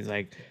buy it. And he's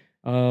like,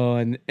 oh,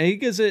 and he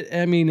gives it,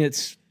 I mean,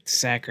 it's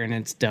saccharine,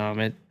 it's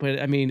dumb.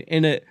 But I mean,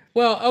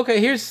 Well,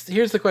 okay, here's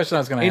the question I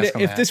was going to ask.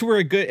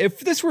 if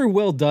this were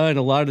well done,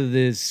 a lot of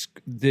his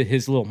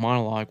little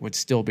monologue would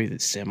still be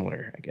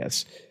similar, I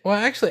guess. Well,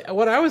 actually,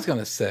 what I was going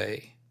to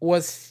say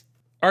was,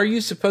 are you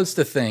supposed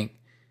to think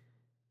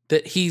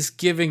that he's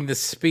giving the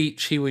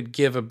speech he would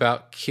give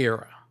about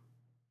Kira?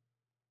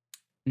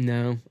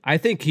 No, I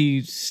think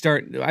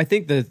I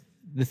think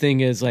the thing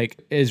is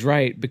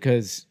right,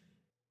 because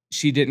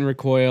she didn't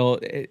recoil.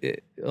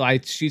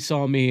 Like she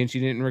saw me and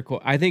she didn't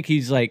recoil. I think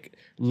he's like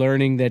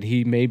learning that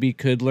he maybe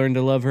could learn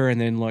to love her,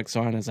 and then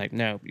Loxana's like,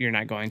 no, you're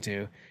not going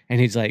to. And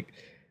he's like,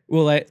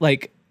 well,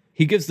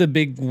 he gives the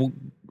big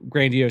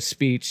grandiose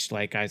speech,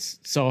 like I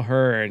saw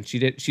her and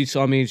she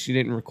saw me and she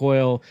didn't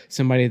recoil.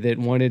 Somebody that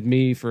wanted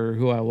me for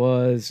who I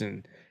was,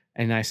 and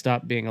I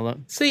stopped being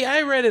alone. See,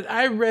 I read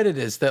it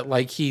as that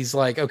like he's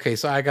like, okay,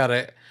 so I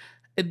gotta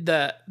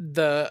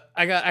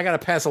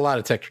pass a lie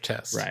detector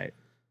tests, Right.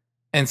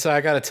 And so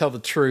I gotta tell the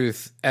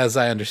truth as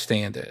I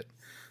understand it.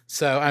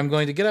 So I'm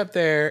going to get up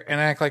there and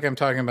act like I'm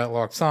talking about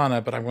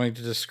Loxana, but I'm going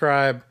to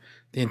describe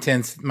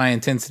my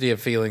intensity of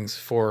feelings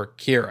for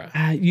Kira.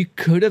 You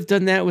could have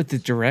done that with the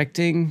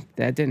directing.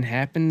 That didn't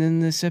happen in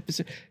this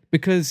episode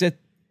because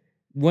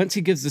once he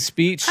gives the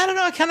speech, I don't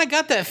know. I kind of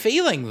got that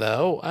feeling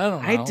though. I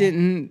don't know. I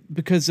didn't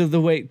because of the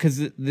way, because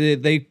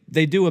they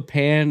do a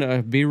pan,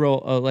 a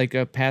B-roll, like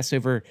a pass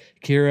over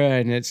Kira,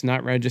 and it's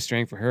not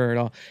registering for her at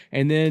all.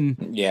 And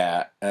then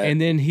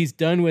and then he's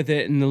done with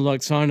it, and the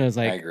Lwaxana is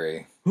like, I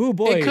agree. Oh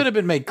boy, it could have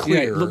been made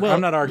clear. Yeah, well,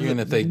 I'm not arguing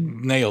that they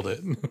nailed it.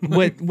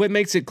 what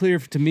makes it clear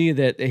to me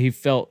that he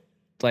felt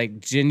like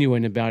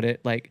genuine about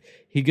it, like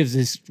he gives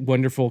this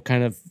wonderful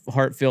kind of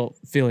heartfelt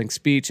feeling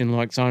speech, and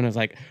Lwaxana's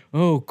like,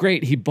 oh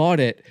great, he bought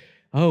it.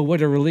 Oh,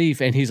 what a relief.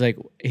 And he's like,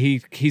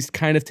 he's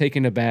kind of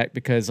taken aback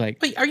because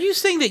like... Wait, are you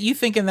saying that you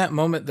think in that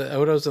moment that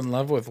Odo's in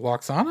love with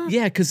Lwaxana?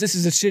 Yeah, because this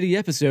is a shitty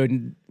episode,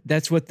 and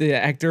that's what the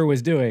actor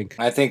was doing.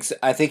 I think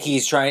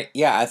he's trying...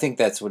 Yeah, I think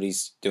that's what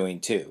he's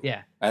doing too.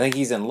 Yeah. I think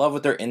he's in love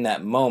with her in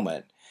that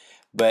moment,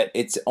 but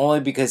it's only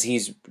because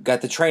he's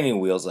got the training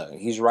wheels on.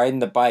 He's riding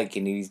the bike,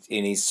 and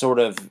he's sort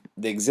of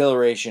the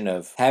exhilaration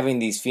of having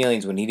these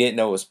feelings when he didn't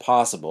know it was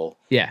possible.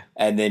 Yeah.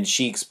 And then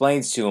she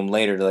explains to him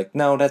later, like,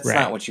 no, that's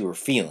not what you were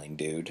feeling,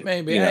 dude.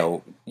 Maybe.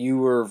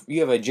 You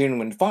have a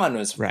genuine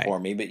fondness for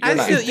me, but you're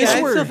not. I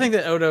still think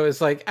that Odo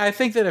is like, I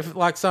think that if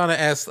Lwaxana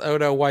asked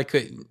Odo, why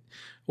couldn't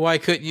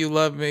you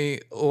love me?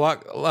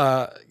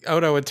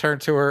 Odo would turn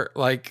to her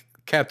like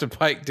Captain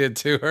Pike did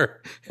to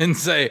her and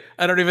say,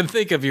 I don't even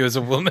think of you as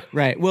a woman.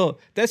 Right. Well,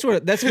 that's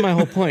my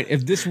whole point.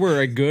 If this were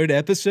a good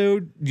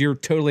episode, you're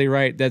totally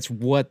right. That's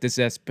what this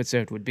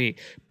episode would be.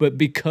 But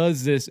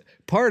because this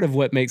part of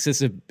what makes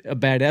this a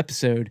bad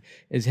episode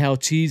is how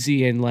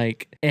cheesy and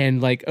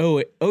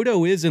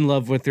Odo is in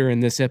love with her in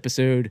this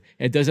episode.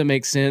 It doesn't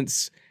make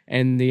sense.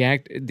 And the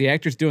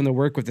actor's doing the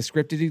work with the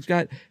script that he's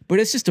got,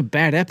 but it's just a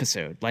bad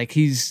episode. Like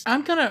this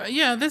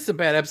is a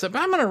bad episode, but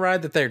I'm gonna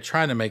ride that they're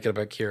trying to make it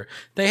about Kira.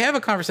 They have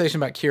a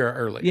conversation about Kira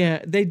early.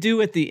 Yeah, they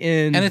do at the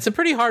end, and it's a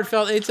pretty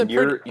heartfelt.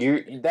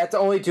 That's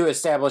only to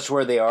establish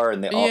where they are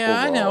in the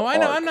I know.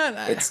 I'm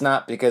not. It's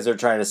not because they're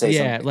trying to say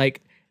something. Yeah,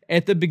 like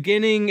at the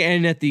beginning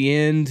and at the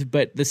end,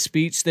 but the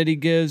speech that he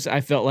gives,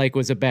 I felt like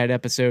was a bad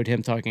episode.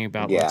 Him talking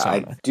about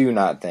Lwaxana. I do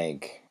not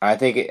think. I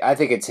think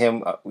it's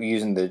him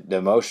using the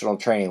emotional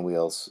training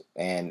wheels,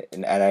 and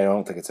I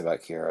don't think it's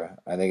about Kira.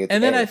 I think it's.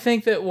 And then I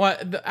think that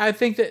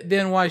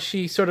why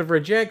she sort of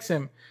rejects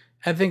him.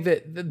 I think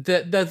that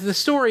the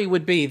story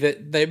would be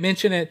that they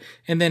mention it,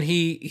 and then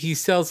he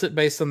sells it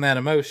based on that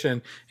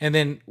emotion, and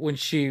then when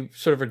she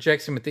sort of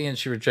rejects him at the end,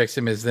 she rejects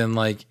him as then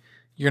like,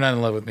 you're not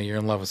in love with me, you're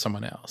in love with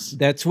someone else.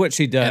 That's what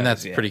she does. And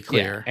that's pretty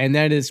clear. Yeah, and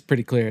that is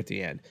pretty clear at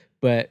the end.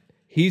 But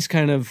he's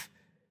kind of,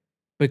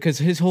 because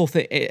his whole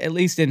thing, at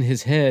least in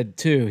his head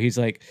too, he's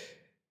like,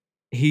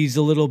 he's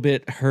a little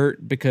bit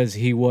hurt because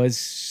he was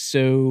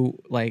so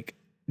like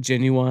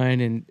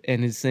genuine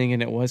and his thing,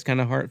 and it was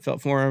kind of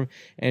heartfelt for him.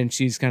 And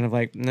she's kind of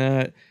like,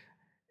 nah.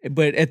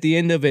 But at the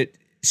end of it,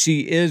 she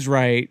is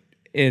right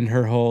in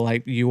her whole,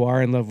 like, you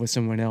are in love with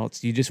someone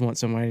else. You just want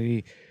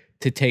somebody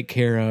to take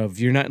care of.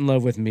 You're not in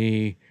love with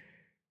me.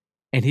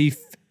 And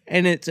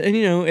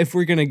if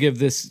we're going to give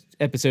this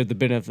episode the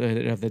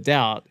benefit of the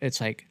doubt,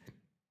 it's like,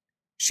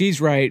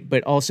 she's right,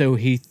 but also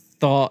he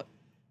thought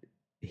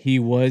he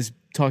was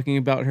talking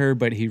about her,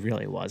 but he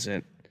really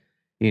wasn't,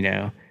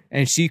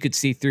 and she could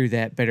see through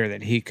that better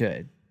than he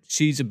could.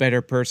 She's a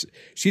better person.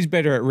 She's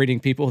better at reading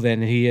people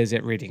than he is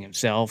at reading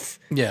himself.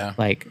 Yeah.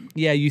 Like,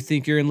 yeah, you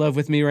think you're in love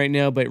with me right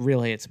now, but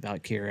really it's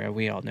about Kira.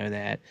 We all know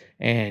that.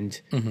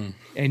 And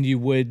and you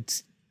would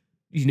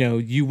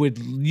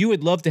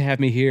love to have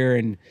me here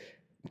and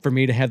for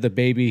me to have the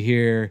baby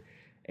here,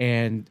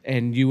 and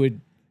you would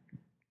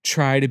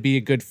try to be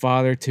a good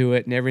father to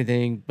it and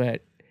everything,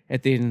 but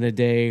at the end of the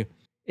day,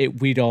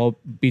 we'd all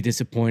be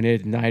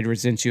disappointed, and I'd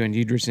resent you and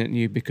you'd resent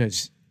you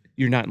because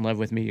you're not in love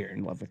with me, you're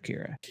in love with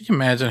Kira. Can you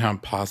imagine how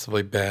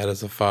impossibly bad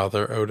as a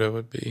father Odo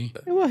would be?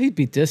 Well, he'd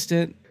be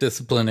distant.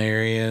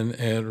 Disciplinarian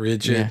and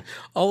rigid. Yeah.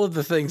 All of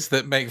the things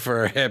that make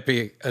for a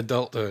happy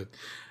adulthood.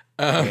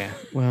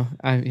 Well,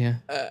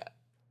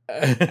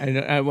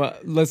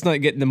 let's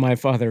not get into my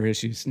father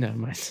issues. No,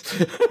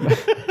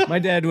 my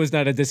dad was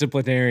not a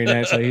disciplinarian.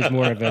 Actually, he's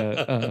more of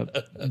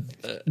a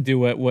do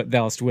what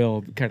thou'st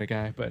will kind of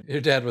guy. But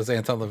your dad was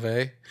Anton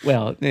LaVey.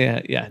 Well,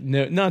 yeah,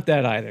 no, not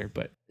that either.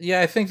 But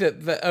yeah, I think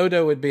that the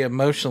Odo would be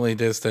emotionally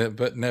distant,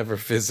 but never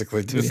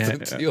physically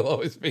distant. Yeah. You'll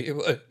always be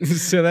like.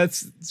 So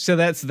that's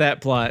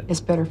that plot. It's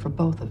better for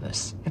both of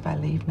us if I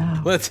leave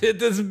now. Let's hit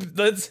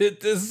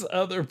this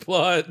other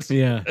plot.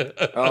 Yeah.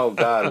 Oh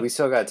God, we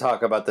still got to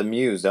talk about the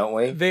Muse, don't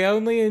we? The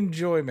only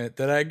enjoyment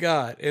that I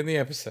got in the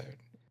episode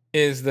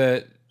is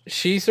that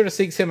she sort of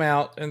seeks him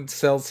out and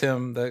sells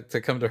him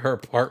to come to her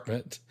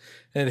apartment.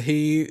 And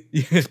he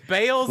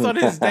bails on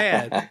his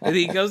dad, and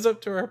he goes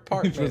up to her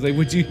apartment. Like,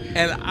 would you?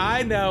 And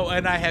I know,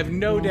 and I have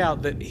no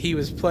doubt that he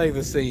was playing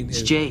the scene.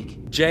 It's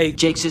Jake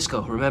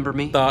Sisko. Remember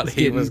me? Thought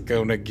he was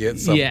gonna get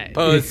some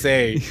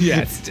pussy.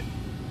 Yes.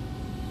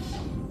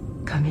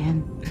 Come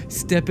in.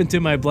 Step into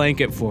my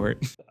blanket for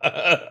it.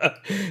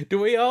 Do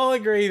we all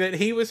agree that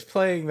he was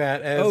playing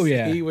that as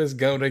he was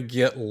going to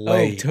get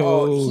laid?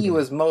 He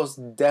was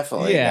most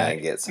definitely going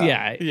to get some.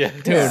 Yeah,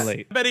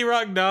 totally. Betty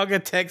Rock Dog, a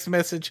text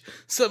message,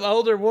 some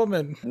older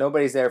woman.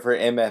 Nobody's there for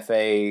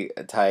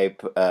MFA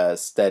type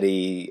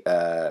study,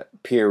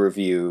 peer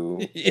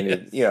review,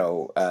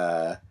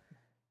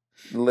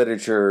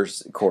 literature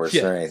course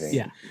or anything.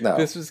 Yeah. No.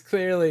 This was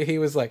clearly, he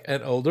was like,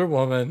 an older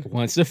woman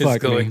wants to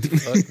fuck me.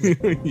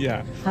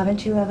 Yeah.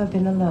 Haven't you ever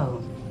been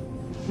alone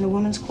in a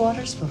woman's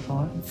quarters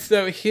before?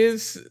 So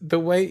the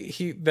way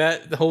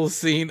that whole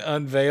scene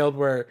unveiled,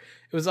 where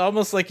it was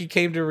almost like he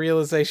came to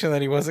realization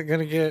that he wasn't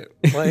going to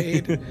get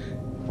played.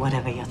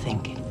 Whatever you're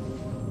thinking,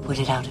 put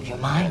it out of your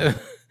mind.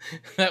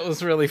 That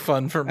was really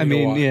fun for me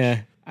to watch.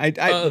 Yeah.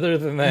 Other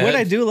than that, what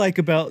I do like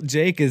about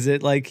Jake is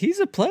that like he's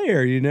a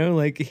player,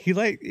 like he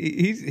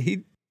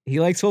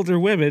likes older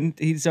women.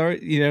 He's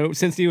already,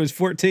 since he was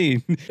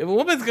 14. If a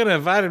woman's gonna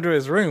invite him to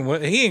his room,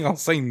 he ain't gonna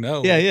say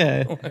no.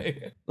 Yeah.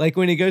 Like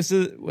when he goes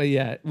to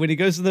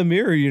the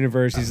mirror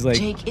universe, he's like,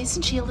 Jake,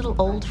 isn't she a little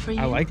old for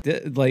you? I liked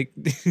it. Like,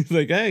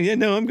 hey,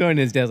 no, I'm going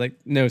to his dad's like,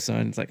 no,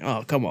 son. It's like,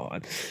 oh, come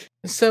on.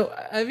 So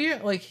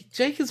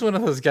Jake is one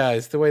of those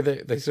guys, the way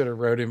that they sort of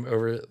wrote him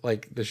over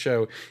like the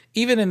show,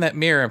 even in that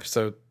mirror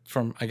episode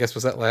from, I guess,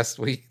 was that last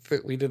week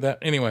that we did that?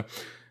 Anyway,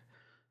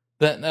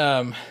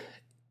 that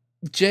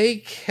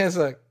Jake has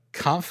a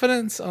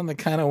confidence on the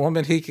kind of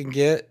woman he can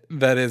get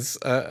that is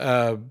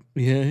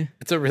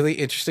it's a really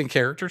interesting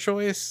character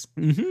choice.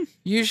 Mm-hmm.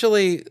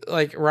 Usually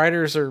like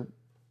writers are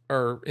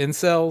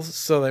incels,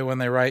 so when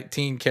they write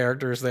teen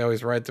characters, they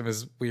always write them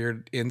as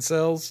weird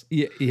incels.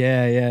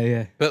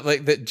 Yeah. But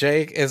like that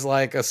Jake is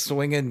like a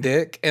swinging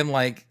dick and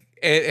like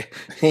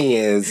he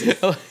is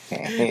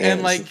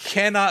and like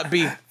cannot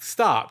be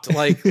stopped.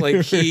 Like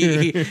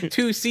he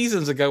 2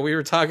 seasons ago we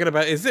were talking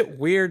about, is it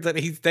weird that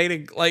he's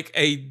dating like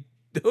a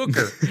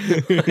hooker,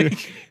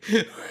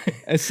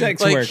 a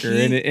sex worker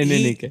in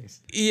any case?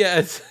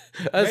 Yes,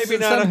 maybe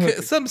not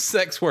some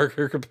sex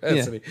worker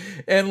capacity,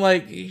 and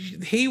like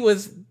he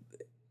was.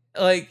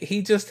 Like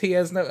he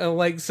has no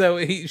like, so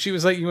she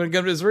was like, you want to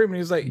go to his room, and he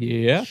was like,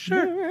 yeah,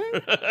 sure.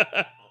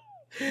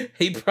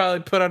 He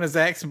probably put on his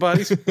Axe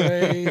body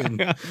spray.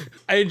 And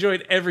I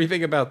enjoyed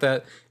everything about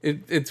that.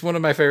 It's one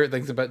of my favorite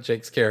things about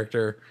Jake's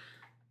character.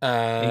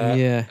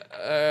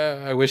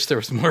 I wish there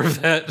was more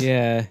of that.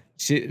 Yeah,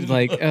 she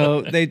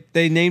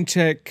they name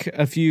check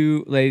a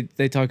few.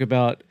 They talk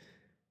about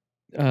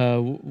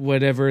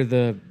whatever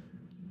the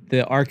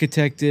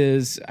architect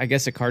is. I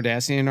guess a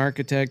Cardassian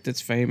architect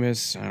that's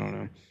famous. I don't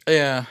know.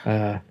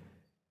 Yeah.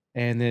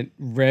 And then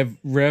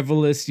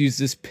Revelus used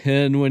this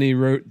pen when he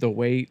wrote The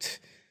Weight.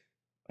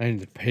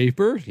 And the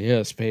paper?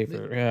 Yes,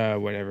 paper.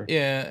 Whatever.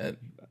 Yeah.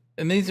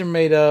 And these are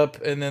made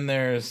up. And then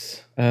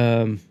there's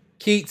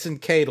Keats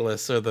and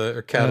Catalyst,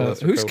 or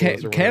Catalyst. Who's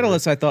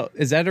Catalyst? I thought,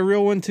 is that a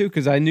real one too?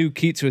 Because I knew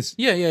Keats was.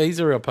 Yeah, he's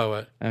a real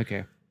poet.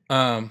 Okay.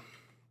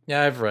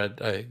 Yeah, I've read.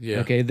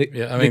 Okay.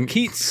 The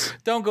Keats.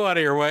 Don't go out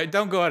of your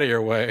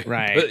way.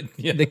 Right. But,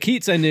 yeah. The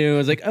Keats I knew. I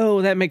was like,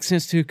 oh, that makes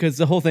sense too, because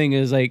the whole thing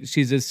is like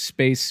she's a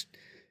space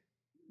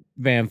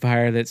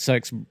vampire that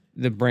sucks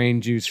the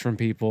brain juice from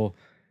people,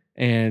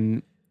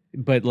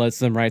 but lets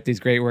them write these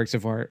great works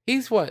of art.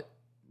 He's what,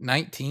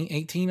 19,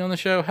 18 on the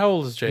show? How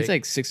old is Jake? He's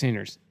like 16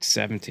 or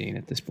 17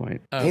 at this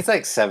point. He's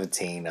like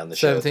 17 on the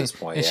show at this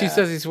point. And she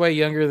says he's way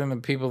younger than the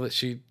people that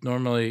she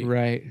normally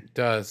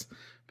does.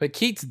 But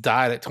Keats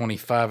died at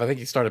 25. I think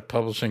he started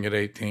publishing at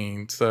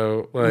 18.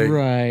 So like,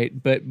 right.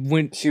 But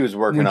when she was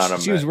working on him,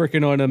 she was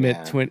working on him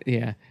at 20.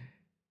 Yeah.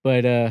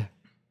 But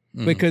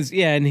because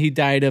and he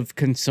died of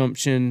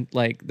consumption.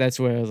 Like that's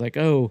where I was like,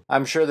 oh,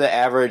 I'm sure the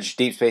average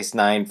Deep Space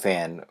Nine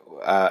fan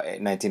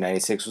in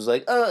 1996 was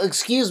like,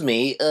 excuse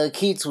me,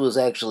 Keats was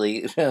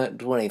actually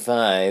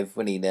 25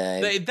 when he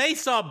died. They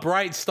saw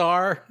Bright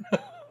Star.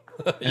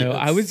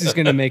 I was just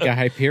going to make a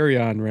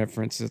Hyperion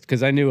reference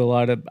because I knew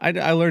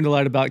I learned a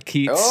lot about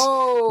Keats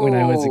when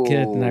I was a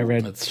kid, and I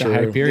read the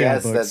Hyperion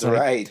books. Yes, that's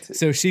right.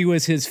 So she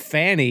was his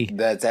Fanny.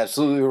 That's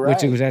absolutely right.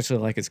 Which was actually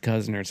like his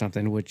cousin or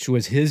something, which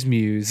was his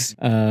muse.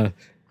 But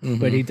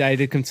he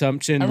died of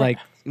consumption,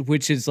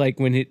 which is like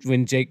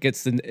when Jake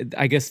gets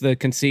I guess the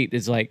conceit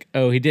is like,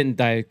 oh, he didn't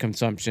die of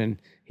consumption.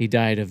 He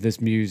died of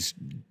this muse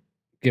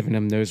giving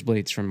him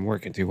nosebleeds from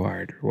working too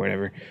hard or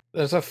whatever.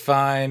 There's a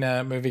fine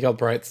movie called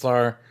Bright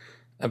Star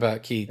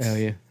about Keats. Oh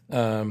yeah.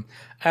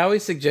 I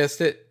always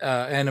suggest it,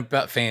 and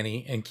about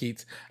Fanny and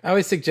Keats. I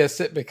always suggest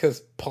it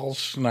because Paul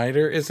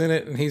Schneider is in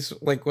it, and he's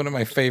like one of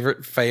my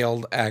favorite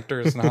failed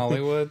actors in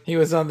Hollywood. He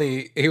was on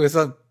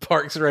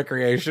Parks and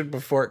Recreation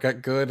before it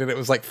got good, and it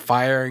was like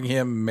firing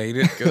him made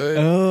it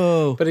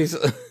good. But he's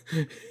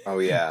oh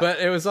yeah. But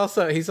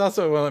he's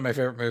also one of my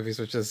favorite movies,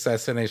 which is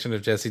Assassination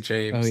of Jesse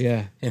James. Oh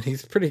yeah, and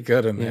he's pretty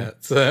good in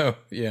that. So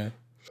yeah.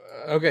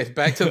 Okay,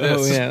 back to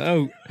this. Oh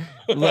yeah.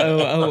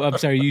 Oh, I'm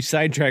sorry. You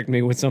sidetracked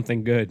me with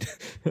something good.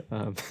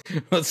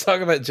 Let's talk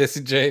about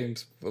Jesse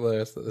James for the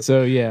rest of this.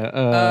 So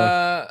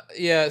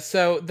yeah.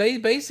 So they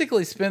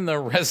basically spend the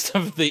rest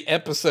of the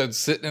episode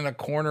sitting in a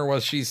corner while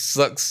she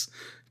sucks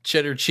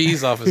cheddar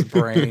cheese off his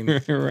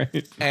brain.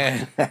 Right.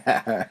 And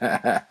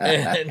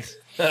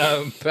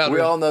we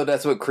all know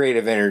that's what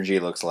creative energy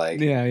looks like.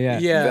 Yeah.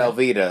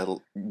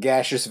 Velveeta,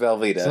 gaseous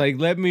Velveeta. It's like,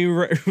 let me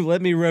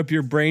rub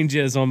your brain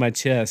jizz on my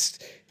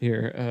chest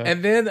here.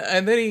 And then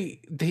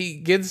he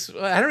gets,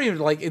 I don't even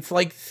like, it's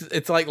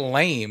like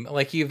lame.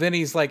 Like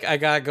he's like, I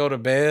gotta go to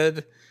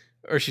bed,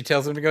 or she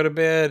tells him to go to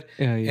bed.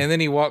 Yeah. And then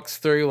he walks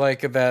through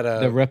like that,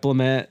 the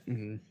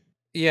Replimat.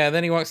 Yeah.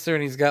 Then he walks through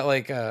and he's got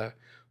like,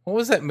 what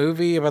was that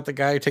movie about the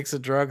guy who takes the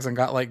drugs and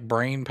got like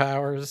brain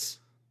powers?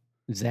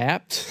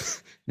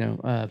 Zapped?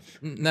 No.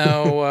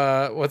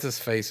 No, what's his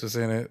face was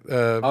in it?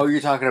 You're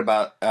talking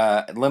about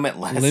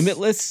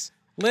Limitless.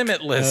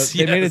 Limitless. They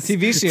Yes. made a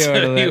TV show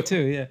out of that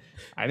too. Yeah.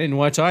 I didn't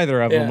watch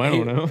either of them. I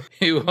don't know.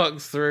 He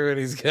walks through and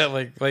he's got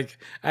like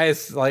I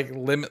has like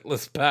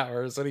limitless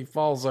powers, and he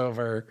falls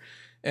over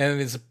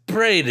and his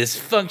brain is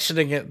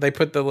functioning. They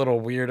put the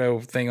little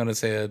weirdo thing on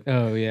his head.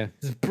 Oh yeah.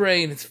 His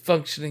brain is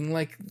functioning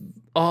like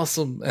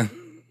awesome.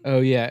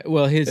 Oh yeah.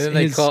 Well, his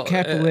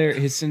capillary,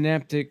 his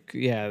synaptic.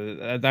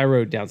 Yeah, I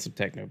wrote down some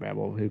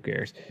technobabble. Who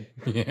cares?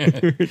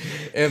 Yeah.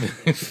 And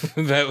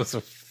that was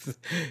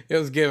it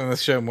was giving the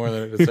show more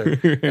than it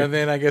deserved. And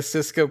then I guess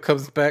Cisco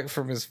comes back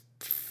from his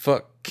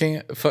fuck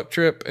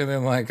trip, and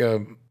then like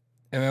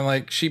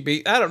she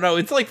beat. I don't know.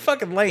 It's like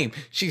fucking lame.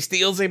 She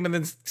steals him and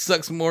then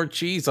sucks more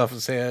cheese off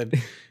his head,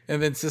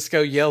 and then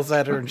Cisco yells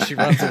at her and she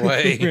runs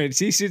away. Right.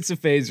 She shoots a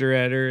phaser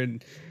at her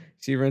and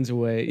she runs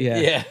away. Yeah.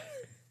 Yeah.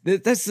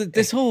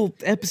 This whole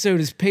episode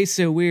is paced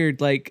so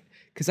weird, like,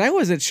 because I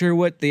wasn't sure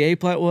what the A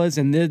plot was,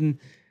 and then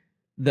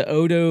the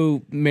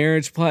Odo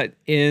marriage plot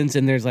ends,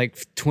 and there's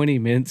like 20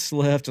 minutes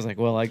left. I was like,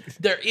 well, like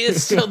there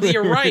is still.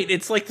 You're right.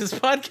 It's like this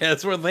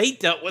podcast where they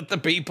dealt with the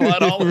B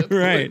plot all at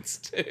once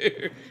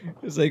too.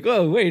 It's like,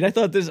 oh wait, I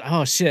thought this.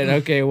 Oh shit.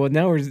 Okay, well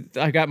now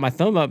I got my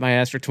thumb up my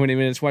ass for 20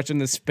 minutes watching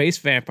this space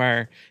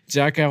vampire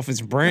jack off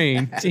his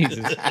brain.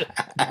 Jesus.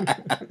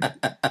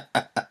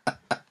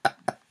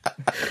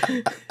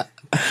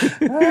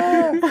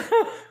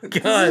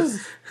 God.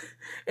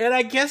 And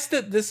I guess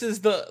that this is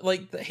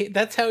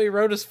that's how he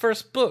wrote his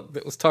first book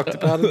that was talked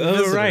about in the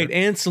Visitor. Right,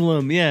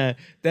 Anselm. Yeah,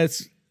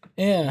 that's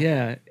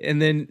yeah.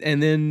 And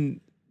then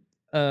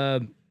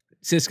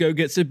Cisco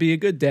gets to be a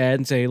good dad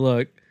and say,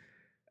 look,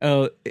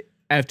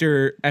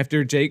 after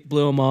Jake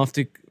blew him off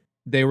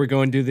they were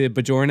going to do the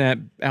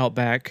Bajorn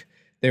Outback.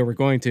 They were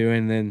going to,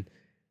 and then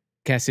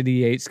Cassidy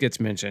Yates gets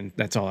mentioned.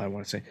 That's all I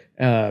want to say.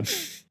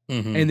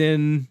 And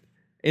then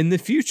in the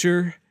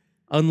future,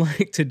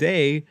 unlike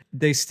today,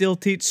 they still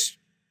teach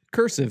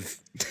cursive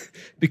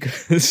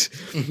because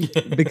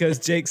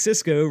Jake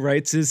Cisco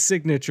writes his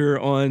signature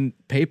on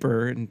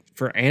paper and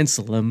for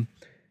Anselm,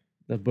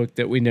 the book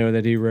that we know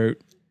that he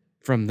wrote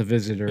from The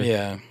Visitor.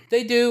 Yeah,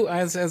 they do.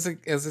 As I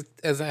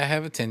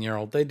have a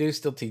 10-year-old, they do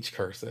still teach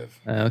cursive.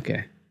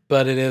 Okay.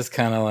 But it is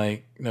kind of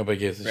like nobody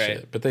gives a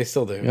shit, but they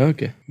still do.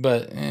 Okay.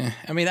 But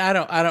I mean,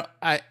 I've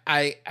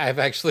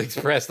actually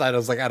expressed that. I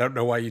was like, I don't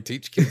know why you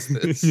teach kids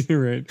this.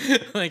 You're right.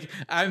 Like,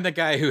 I'm the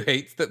guy who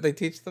hates that they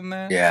teach them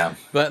that. Yeah.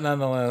 But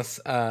nonetheless,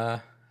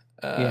 the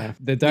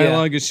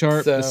dialogue is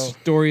sharp. The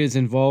story is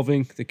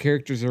involving. The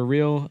characters are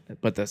real,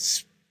 but the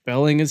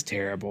spelling is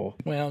terrible.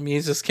 Well,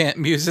 muses can't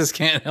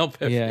help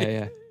it.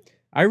 Yeah.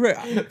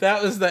 That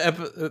was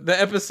the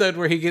episode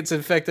where he gets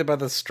infected by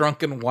the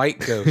Strunken White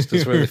Ghost.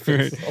 Is where they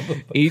fix all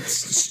the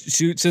eats,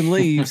 shoots, and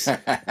leaves.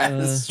 What a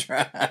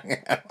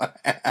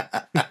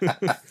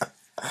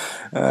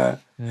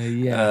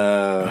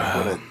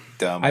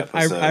dumb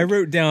episode. I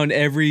wrote down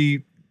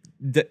every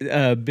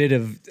bit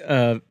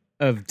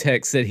of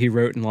text that he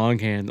wrote in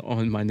longhand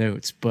on my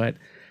notes, but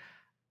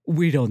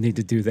we don't need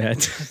to do that.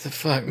 What the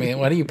fuck, man?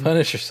 Why do you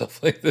punish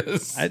yourself like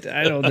this? I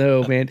don't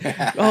know, man.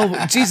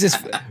 Oh, Jesus.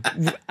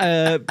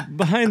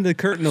 Behind the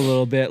curtain a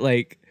little bit,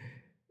 like,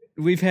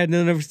 we've had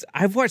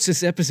I've watched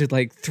this episode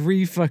like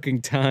 3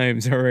 fucking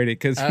times already.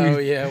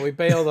 We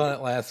bailed on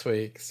it last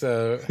week,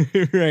 so.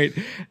 Right.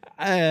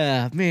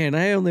 Man,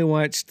 I only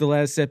watched the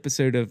last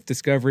episode of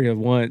Discovery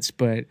once,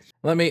 but.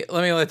 Let me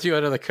let you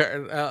under the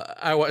curtain.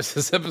 I watched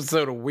this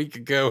episode a week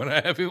ago, and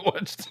I haven't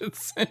watched it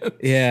since.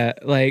 Yeah,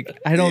 like,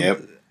 I don't.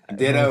 Yep.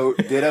 Ditto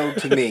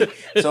to me.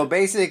 So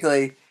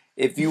basically,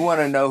 if you want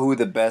to know who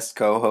the best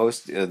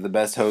co-host, the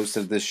best host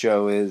of this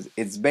show is,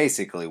 it's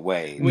basically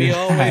Wade. We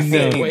always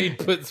say Wade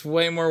puts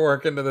way more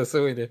work into this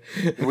than we do.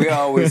 We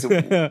always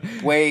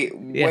Wade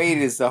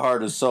is the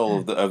heart and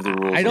soul of the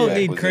rules. I don't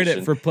need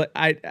credit for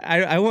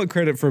I want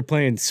credit for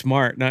playing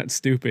smart, not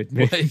stupid.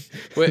 Man.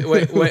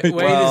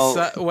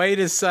 Wade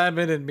is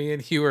Simon, and me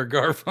and Hugh are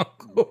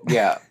Garfunkel.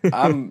 Yeah,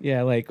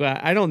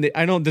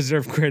 I don't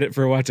deserve credit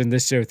for watching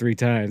this show 3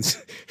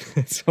 times.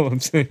 That's all I'm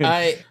saying.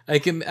 I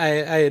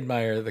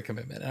admire the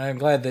commitment. And I'm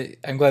glad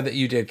that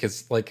you did,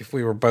 because like if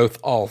we were both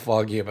all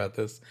foggy about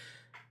this,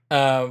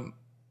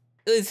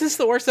 is this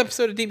the worst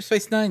episode of Deep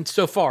Space Nine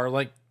so far?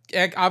 Like,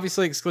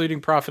 obviously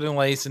excluding Prophet and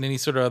Lace and any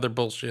sort of other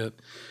bullshit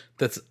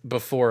that's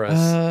before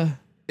us.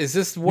 Is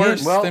this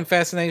worse than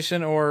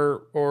Fascination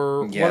or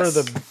yes.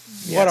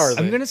 what are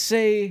they? I'm gonna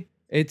say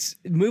it's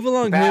Move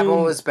Along Babel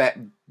Home. is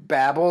bad.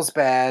 Babel's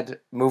bad.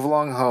 Move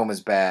Along Home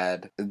is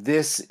bad.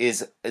 This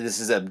is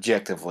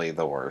objectively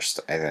the worst,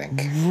 I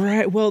think.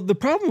 Right. Well, the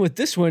problem with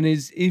this one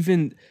is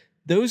even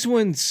those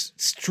ones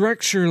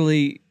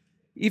structurally,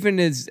 even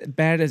as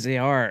bad as they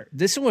are,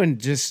 this one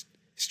just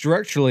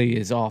structurally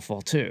is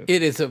awful too.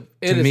 It is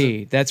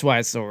that's why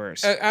it's the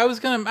worst. I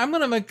was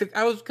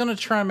gonna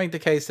try and make the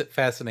case that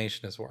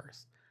Fascination is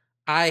worse.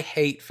 I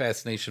hate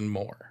Fascination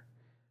more,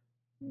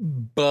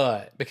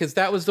 but because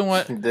that was the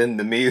one. Then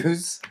the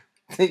Muse.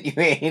 You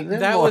hated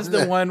that was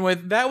the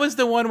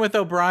one with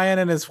O'Brien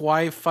and his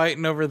wife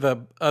fighting over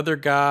the other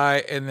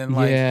guy, and then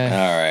like all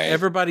right,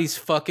 everybody's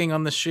fucking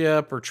on the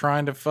ship or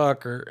trying to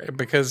fuck, or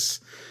because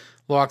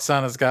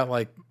Loxana's got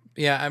like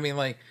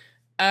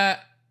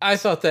I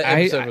thought that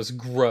episode was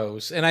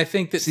gross, and I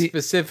think that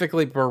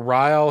specifically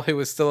Bareil, who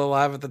was still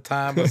alive at the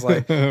time, was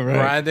like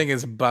grinding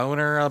his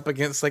boner up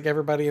against like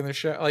everybody in the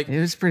show. Like it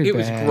was pretty. It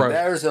was gross.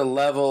 There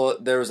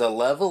was a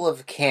level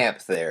of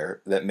camp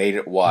there that made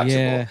it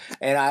watchable,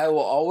 and I will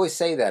always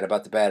say that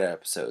about the bad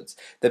episodes.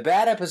 The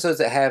bad episodes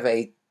that have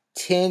a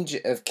tinge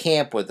of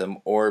camp with them,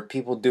 or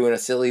people doing a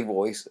silly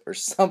voice or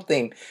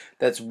something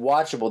that's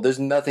watchable. There's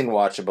nothing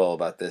watchable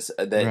about this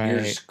that you're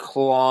just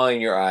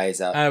clawing your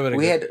eyes out.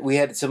 We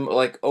had some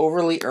like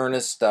overly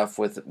earnest stuff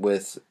with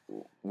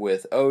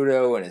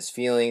Odo and his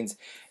feelings,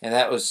 and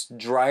that was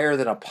drier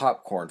than a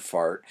popcorn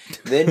fart.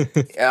 Then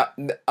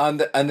on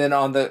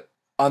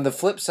the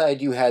flip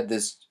side, you had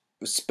this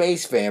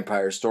space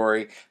vampire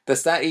story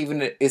that's not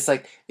even. It's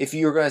like if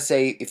you're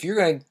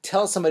gonna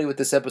tell somebody what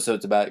this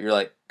episode's about, you're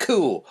like,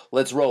 cool,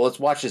 let's roll, let's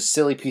watch this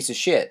silly piece of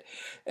shit.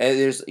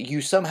 And you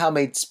somehow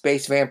made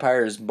space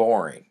vampires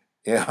boring.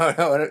 You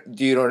know,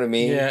 do you know what I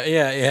mean?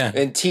 Yeah.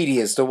 And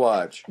tedious to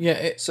watch.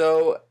 Yeah.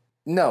 So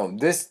no,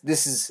 this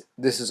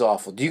is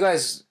awful. Do you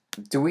want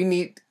to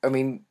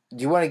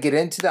get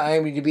into the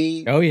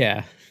IMDb? Oh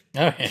yeah.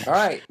 All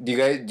right. Do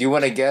you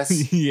want to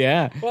guess?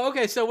 Yeah. Well,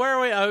 okay. So where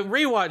are we?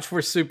 Rewatch,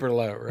 we're super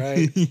low,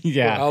 right?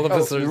 Yeah. All of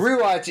us are.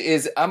 Rewatch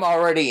is. I'm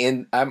already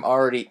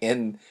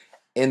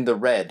in the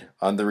red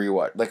on the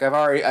rewatch. Like I've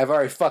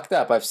already fucked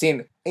up. I've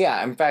seen.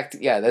 Yeah. In fact,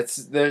 yeah.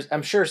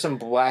 I'm sure some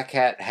black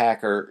hat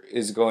hacker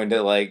is going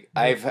to like.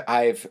 I've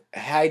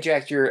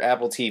hijacked your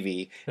Apple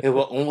TV. It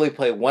will only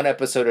play one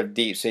episode of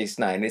Deep Space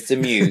Nine. It's a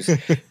Muse.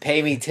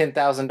 Pay me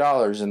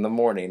 $10,000 in the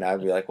morning. I'd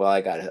be like, well,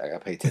 I got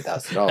to pay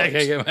 $10,000. I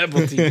gotta get my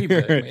Apple TV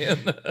back, man.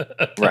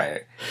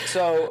 Right.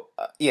 So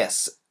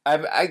yes.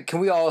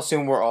 Can we all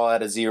assume we're all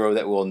at a 0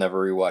 that we'll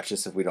never rewatch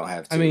this if we don't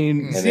have to? I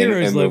mean,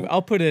 0 is low.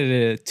 I'll put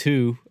it at a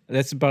 2.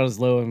 That's about as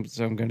low as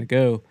I'm going to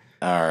go.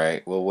 All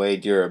right. Well,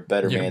 Wade, you're a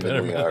better man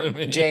than we are.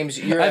 James,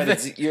 you're at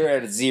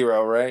a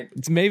 0, right?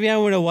 It's maybe I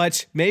want to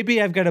watch.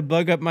 Maybe I've got to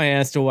bug up my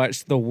ass to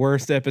watch the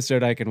worst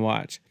episode I can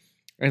watch.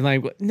 And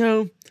like,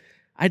 no,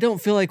 I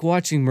don't feel like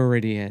watching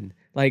Meridian.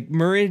 Like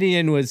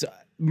Meridian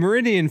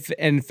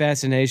and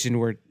Fascination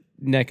were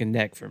neck and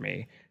neck for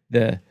me.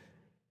 The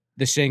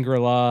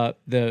Shangri-La,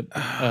 they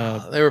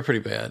were pretty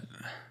bad.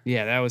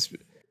 Yeah, that was.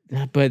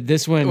 But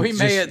this one, we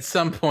may at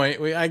some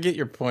point. I get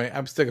your point.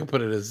 I'm still gonna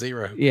put it as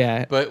 0.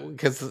 Yeah, but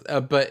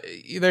but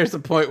there's a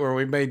point where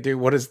we may do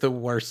what is the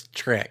worst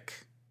trick,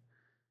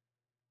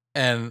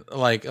 and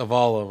like of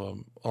all of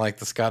them, like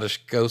the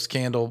Scottish ghost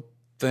candle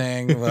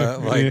thing,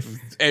 like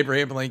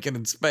Abraham Lincoln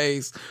in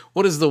space.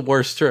 What is the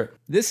worst trick?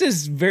 This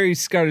is very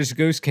Scottish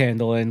ghost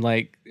candle, and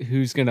like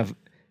who's gonna.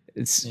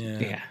 It's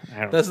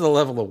that's the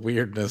level of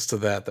weirdness to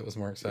that was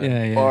more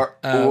exciting.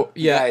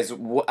 Guys,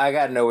 I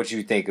gotta know what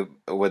you think of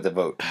what the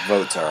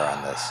votes are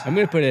on this. I'm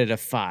gonna put it at a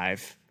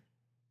 5.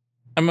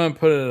 I'm gonna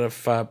put it at a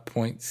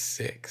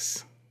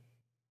 5.6.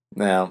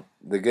 Now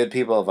the good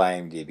people of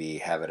IMDb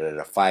have it at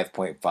a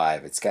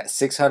 5.5. It's got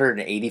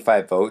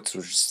 685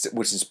 votes,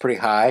 which is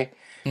pretty high,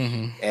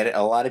 and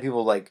a lot of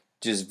people like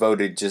just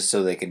voted just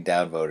so they can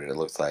downvote it. It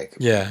looks like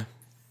yeah,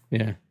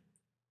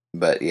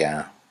 but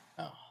yeah.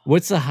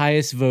 What's the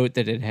highest vote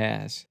that it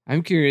has?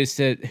 I'm curious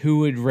that who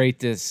would rate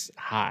this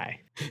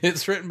high.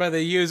 It's written by the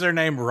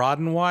username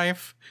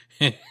Roddenwife.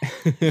 Right.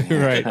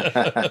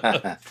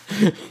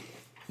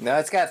 No,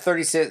 it's got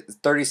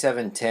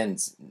 37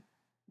 tens.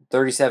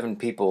 37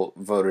 people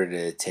voted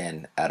it a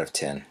 10 out of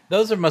 10.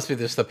 Those must be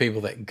just the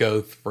people that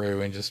go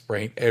through and just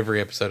rate every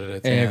episode at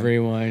a 10.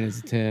 Everyone is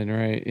a 10,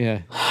 right?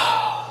 Yeah.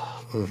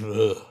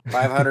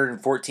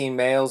 514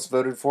 males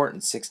voted for it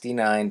and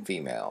 69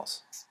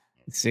 females.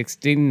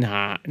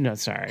 69. No,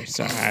 sorry.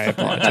 I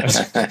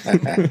apologize.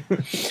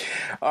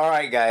 All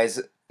right, guys.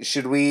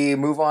 Should we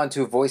move on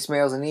to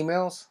voicemails and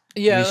emails?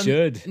 Yeah, we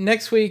should.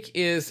 Next week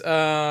is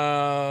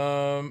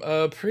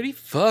a pretty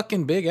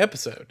fucking big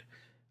episode.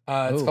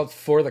 It's called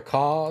For the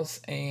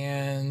Cause,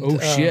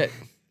 and shit,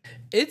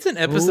 it's an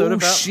episode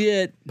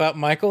about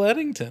Michael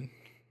Eddington.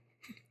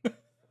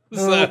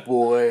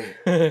 Boy,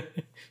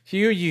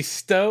 Hugh, you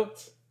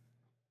stoked?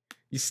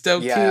 You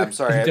stoked? Yeah, Hugh? I'm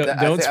sorry.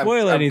 Don't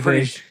spoil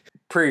anything.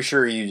 Pretty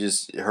sure you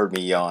just heard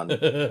me yawn.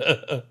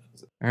 All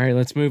right,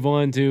 let's move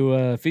on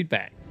to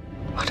feedback.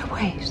 What a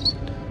waste.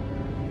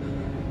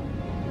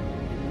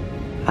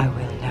 I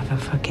will never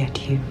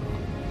forget you,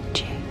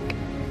 Jake.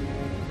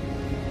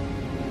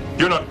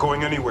 You're not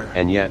going anywhere.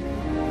 And yet,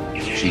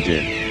 she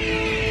did.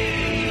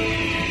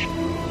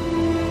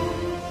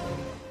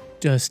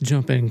 Just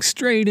jumping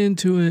straight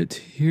into it,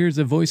 here's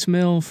a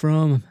voicemail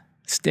from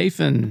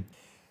Stefan.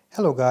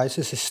 Hello guys,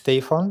 this is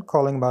Stefan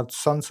calling about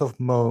Sons of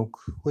Moog,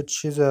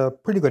 which is a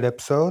pretty good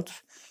episode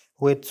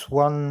with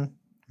one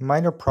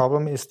minor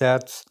problem is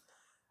that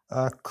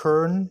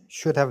Kern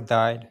should have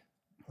died,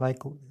 like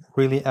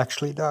really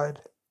actually died.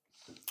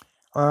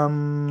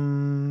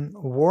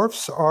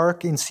 Worf's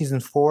arc in season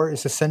 4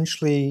 is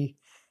essentially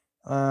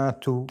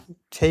to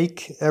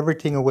take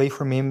everything away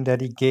from him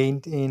that he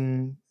gained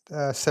in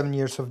 7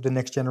 years of the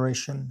Next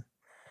Generation.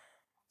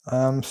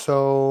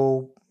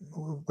 So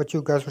what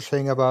you guys were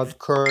saying about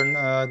Kern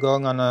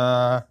going on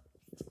a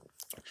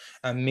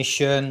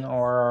mission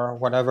or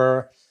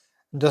whatever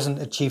doesn't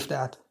achieve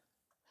that.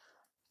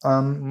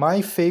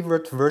 My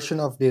favorite version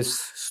of this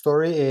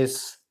story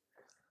is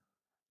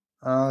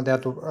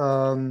that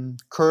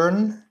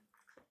Kern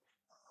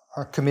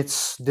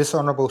commits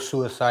dishonorable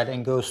suicide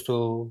and goes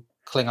to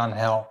Klingon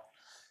hell.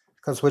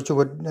 Because what you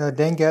would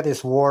then get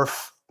is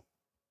Worf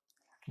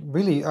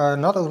really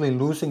not only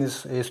losing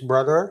his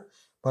brother,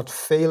 but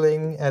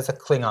failing as a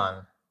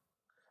Klingon.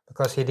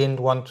 Because he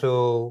didn't want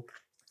to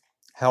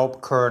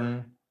help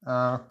Kern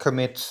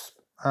commit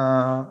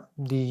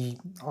the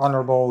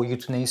honorable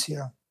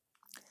euthanasia.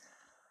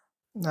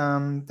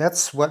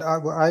 That's what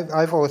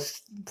I've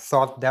always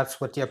thought that's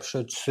what the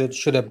episode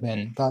should have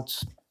been.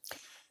 But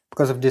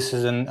because of this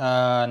is a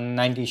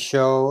 90s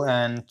show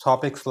and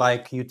topics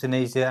like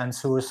euthanasia and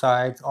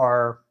suicide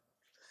are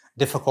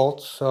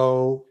difficult,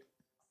 so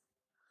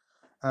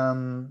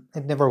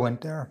it never went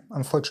there,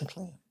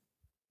 unfortunately.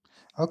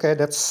 Okay,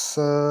 that's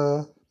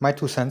my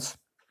 2 cents.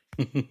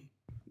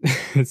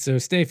 So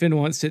Stefan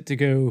wants it to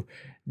go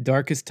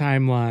darkest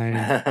timeline.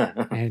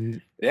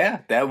 And yeah,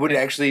 that would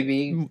actually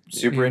be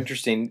super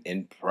interesting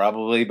and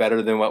probably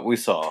better than what we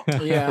saw.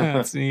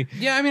 Yeah.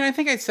 Yeah, I mean, I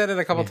think I said it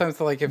a couple times.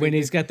 Like, when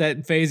he's got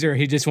that phaser,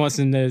 he just wants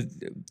him to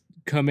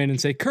come in and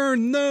say,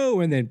 Kern,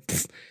 no! And then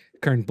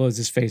Kern blows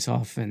his face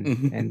off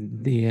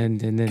and the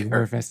end, and then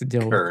Worf has to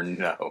deal with Kern,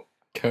 no.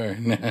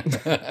 Kern.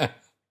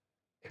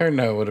 Kern,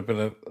 no would have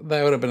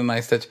been a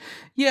nice touch.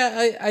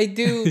 Yeah, I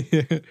do.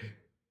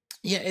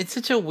 Yeah, it's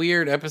such a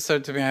weird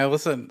episode to me. I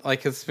listen,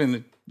 like,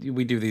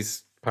 we do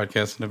these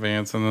podcasts in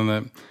advance, and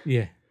then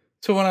yeah.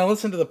 So when I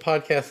listened to the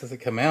podcast as it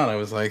come out, I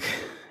was like,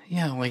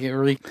 yeah, like it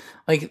really,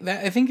 like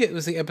that. I think it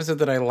was the episode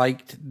that I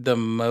liked the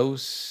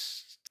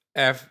most.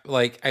 I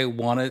liked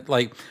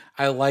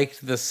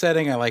the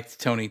setting. I liked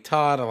Tony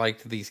Todd. I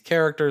liked these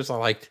characters. I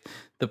liked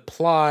the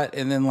plot,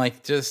 and then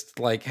like just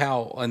like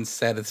how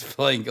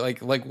unsatisfying,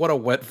 like what a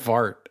wet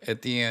fart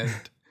at the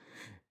end.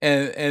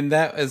 And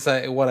that is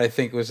what I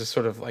think was just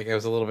sort of like I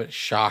was a little bit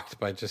shocked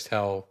by just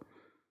how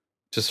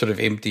just sort of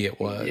empty it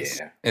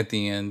was at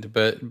the end.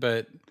 But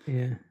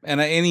yeah,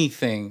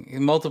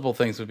 and multiple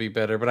things would be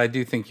better. But I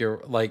do think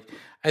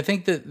I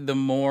think that the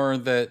more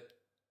that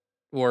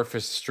Worf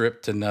is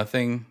stripped to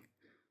nothing,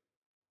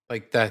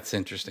 like that's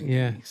interesting.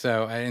 Yeah. To me.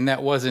 So and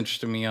that was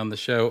interesting to me on the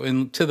show,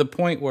 and to the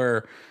point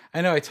where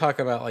I know I talk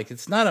about like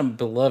it's not a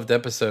beloved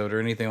episode or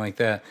anything like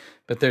that,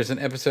 but there's an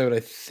episode I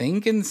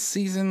think in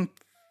season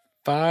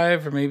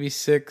 5 or maybe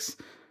 6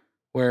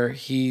 where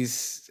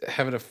he's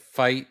having to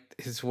fight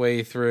his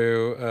way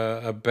through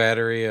a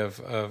battery of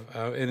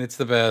and it's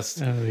the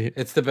best. Oh, yeah.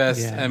 It's the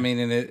best. Yeah. I mean,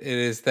 and it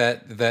is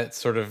that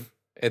sort of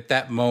at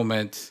that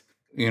moment,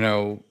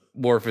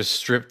 Worf is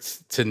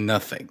stripped to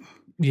nothing.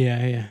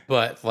 Yeah.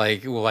 But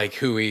like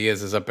who he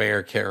is as a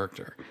bear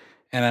character,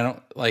 and I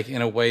don't like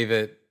in a way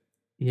that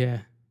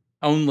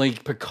only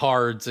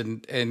Picards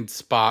and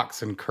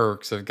Spocks and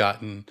Kirks have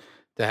gotten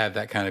to have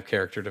that kind of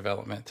character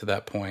development to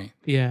that point.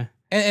 Yeah.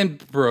 And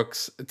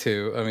Brooks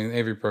too. I mean,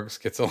 Avery Brooks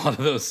gets a lot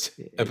of those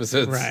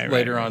episodes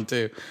later on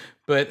too.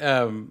 But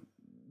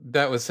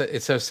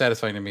it's so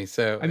satisfying to me.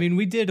 So I mean,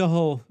 we did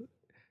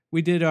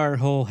our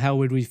whole how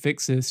would we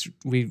fix this?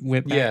 We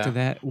went back to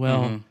that.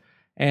 Well,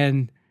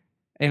 and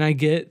I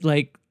get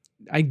like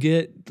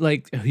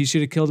he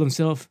should have killed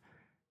himself.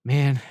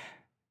 Man,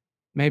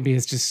 maybe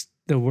it's just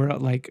the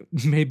world, like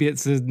maybe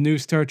it's a new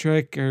Star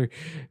Trek, or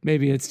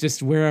maybe it's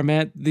just where I'm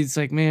at. It's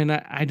like, man,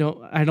 I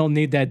don't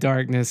need that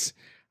darkness.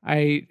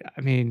 I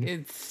mean,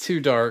 it's too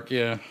dark.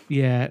 Yeah.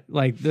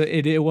 Like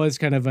it was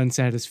kind of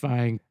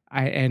unsatisfying.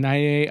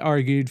 I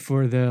argued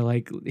for the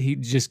like he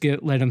just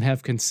let him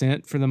have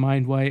consent for the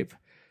mind wipe,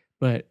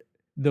 but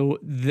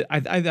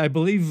I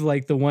believe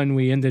like the one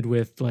we ended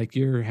with, like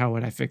your how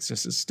would I fix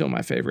this, is still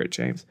my favorite,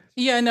 James.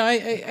 Yeah, no,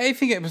 I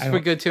think it was pretty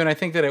good too, and I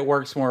think that it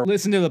works more.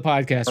 Listen to the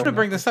podcast. I'm going to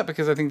bring this up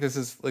because I think this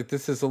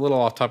is a little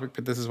off topic,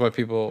 but this is why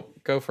people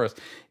go for us.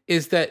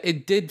 Is that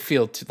it did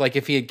feel like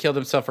if he had killed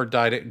himself or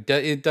died,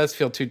 it does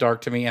feel too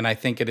dark to me, and I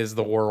think it is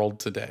the world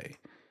today.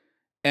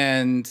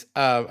 And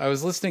I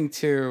was listening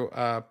to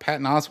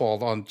Patton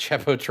Oswalt on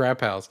Chapo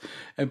Trap House,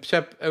 and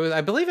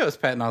I believe it was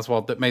Patton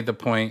Oswalt that made the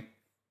point.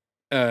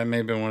 It may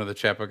have been one of the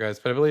Chapo guys,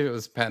 but I believe it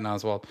was Patton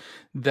Oswalt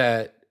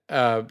that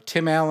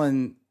Tim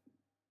Allen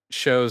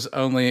shows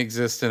only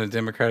exist in a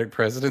Democratic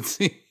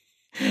presidency.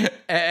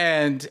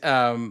 And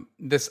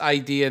this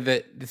idea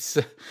that this,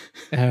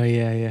 Oh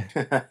yeah.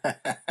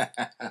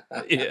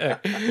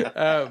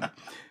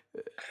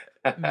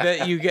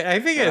 that you get, I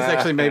think it's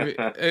actually maybe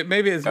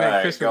it's All Merry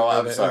right, Christmas. go,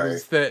 I'm that sorry.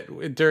 was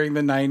that during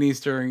the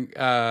 90s, during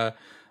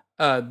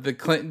the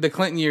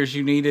Clinton years,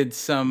 you needed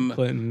some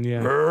Clinton,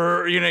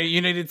 yeah.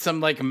 you needed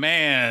some like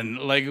man,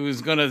 like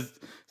who's gonna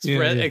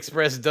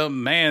express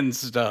dumb man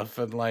stuff,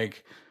 and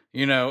like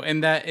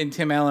and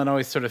Tim Allen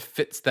always sort of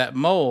fits that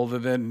mold.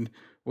 And then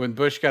when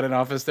Bush got in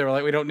office, they were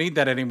like, we don't need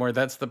that anymore.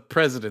 That's the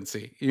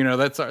presidency.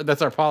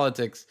 That's our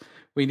politics.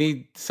 We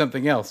need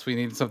something else. We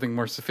need something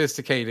more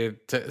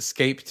sophisticated to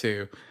escape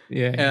to.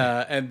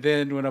 Yeah. And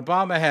then when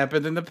Obama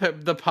happened, then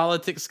the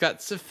politics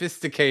got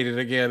sophisticated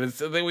again, and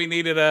so then we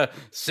needed a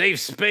safe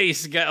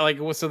space.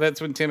 So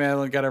that's when Tim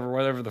Allen got over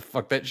whatever the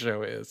fuck that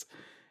show is.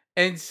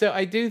 And so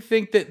I do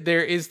think that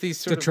there is these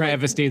sort It's a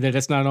travesty that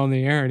it's not on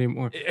the air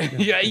anymore.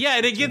 Yeah,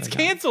 and it gets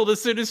canceled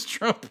as soon as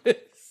Trump is.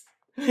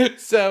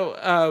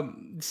 So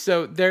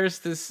there's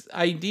this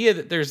idea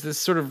that there's this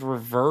sort of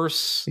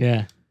reverse.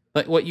 Yeah.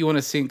 Like what you want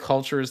to see in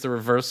culture is the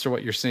reverse to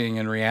what you're seeing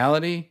in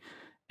reality.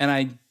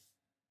 And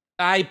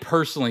I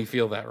personally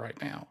feel that right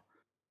now,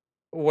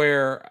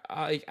 where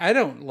I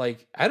don't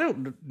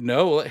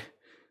know.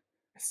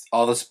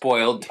 All the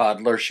spoiled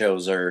toddler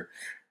shows are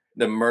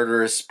the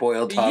murderous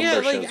spoiled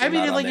toddler shows. I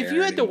mean, like if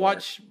you had to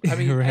watch, I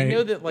mean, Right. I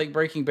know that like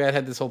Breaking Bad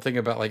had this whole thing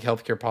about like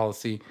healthcare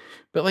policy,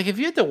 but like if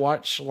you had to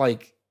watch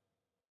like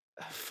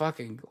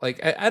fucking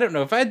like I don't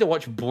know, if I had to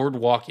watch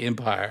Boardwalk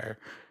Empire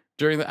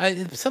during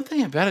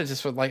something about it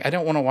just was like, I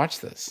don't want to watch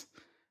this.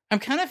 I'm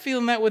kind of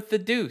feeling that with The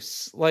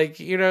Deuce. Like,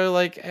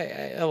 like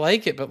I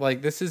like it, but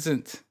like this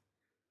isn't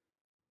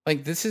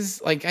like, this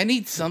is like, I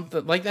need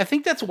something. Like, I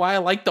think that's why I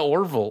like the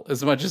Orville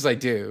as much as I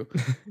do.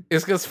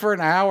 Is because for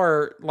an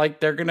hour, like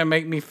they're gonna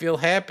make me feel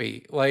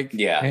happy. Like,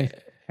 yeah.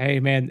 Hey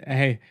man,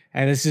 hey,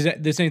 this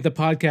ain't the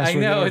podcast. I for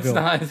know the it's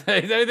Orville. not. I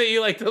know that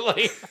you like to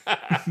like,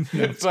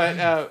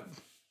 but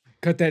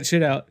Cut that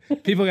shit out.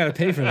 People got to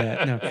pay for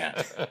that. No.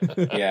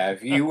 Yeah,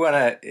 if you want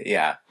to,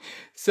 yeah.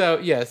 So I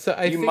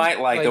you think, might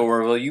like the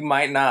Orville. You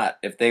might not.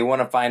 If they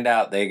want to find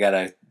out, they got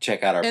to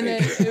check out our and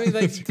page. then, I mean,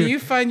 like, do you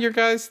find your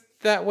guys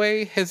that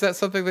way? Is that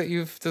something that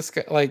you've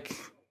discussed? Like,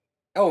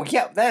 oh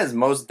yeah, that is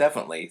most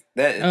definitely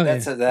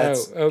that's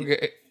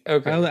okay.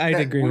 I'd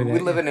agree with that. We're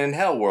living in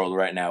hell world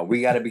right now.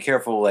 We got to be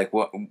careful, like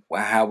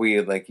how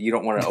we like. You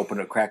don't want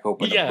to crack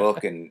open a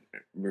book and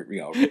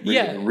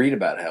read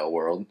about hell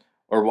world,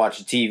 or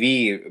watch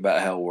TV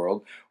about hell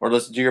world, or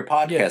listen to your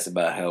podcast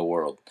about hell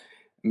world.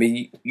 I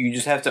mean, you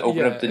just have to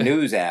open up the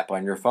news app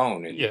on your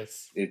phone, and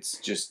it's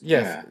just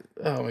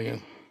Oh my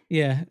god.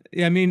 Yeah,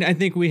 I mean, I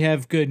think we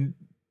have good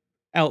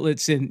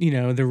outlets in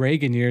the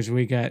Reagan years.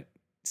 We got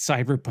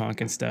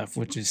Cyberpunk and stuff,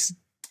 which is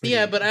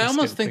but I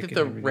almost think that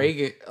the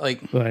Reagan I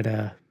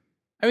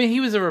mean, he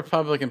was a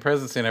Republican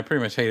presidency, and I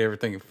pretty much hate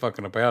everything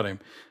fucking about him.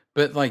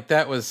 But like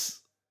that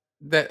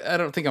I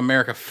don't think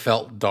America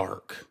felt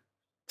dark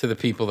to the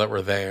people that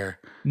were there.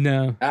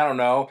 No, I don't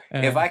know.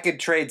 If I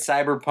could trade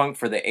Cyberpunk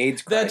for the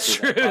AIDS crisis,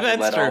 that's true.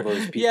 That's true. All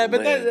those people Yeah,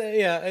 but live.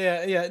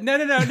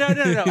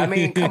 No. I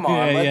mean, come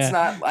on. Let's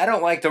not. I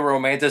don't like to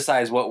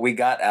romanticize what we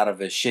got out of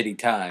a shitty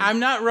time. I'm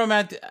not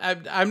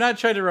I'm not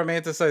trying to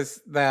romanticize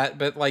that,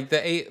 but like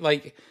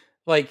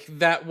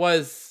that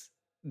was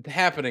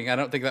happening. I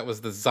don't think that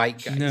was the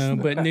zeitgeist. No,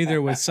 but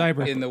neither was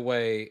Cyberpunk. In the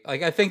way,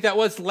 like I think that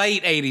was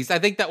late 80s. I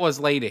think that was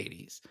late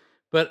 80s.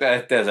 But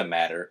that doesn't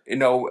matter.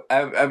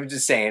 I'm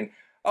just saying.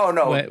 Oh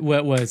no!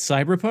 What was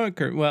Cyberpunk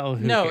or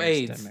who cares?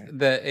 AIDS,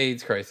 the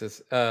AIDS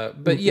crisis.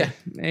 But yeah,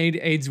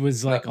 AIDS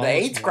was like the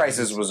AIDS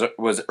crisis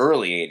was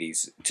early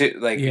 '80s too.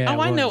 Like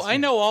I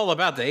know all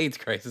about the AIDS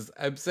crisis.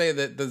 I'm saying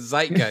that the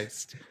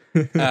zeitgeist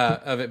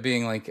of it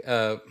being like.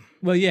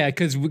 Well, yeah,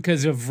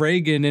 because of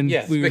Reagan and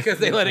because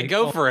they let it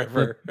go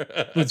forever.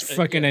 Was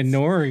fucking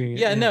ignoring it.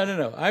 Yeah,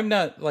 no. I'm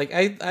not like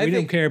I we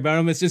don't care about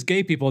them. It's just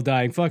gay people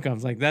dying. Fuck them.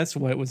 Like that's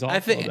what was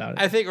awful about it.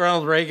 I think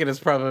Ronald Reagan is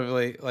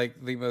probably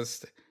like the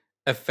most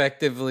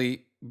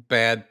effectively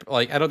bad.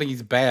 Like I don't think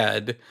he's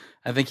bad.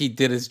 I think he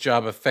did his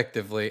job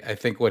effectively. I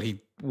think what he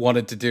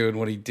wanted to do and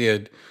what he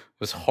did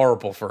was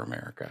horrible for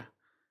America.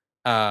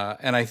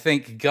 And I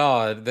thank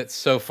God that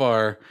so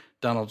far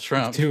Donald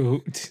Trump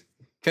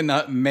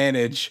cannot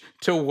manage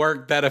to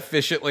work that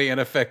efficiently and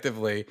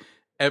effectively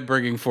at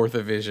bringing forth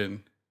a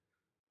vision.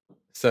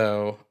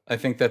 So I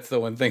think that's the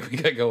one thing we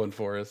got going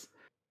for us.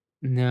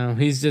 No,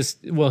 he's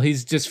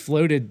just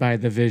floated by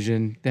the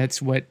vision.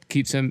 That's what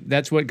keeps him.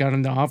 That's what got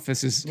him to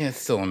office. Is it's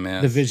still a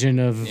mess. The vision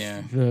of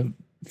the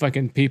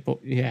fucking people.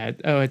 Yeah.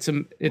 Oh,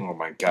 oh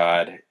my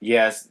God.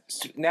 Yes.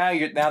 Now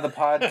the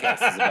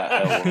podcast is about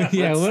hell.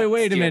 Yeah.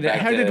 Wait a minute.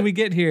 How did we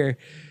get here?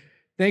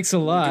 Thanks a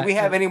lot. Do we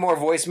have any more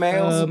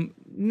voicemails?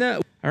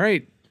 No. All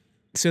right.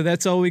 So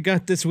that's all we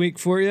got this week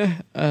for you.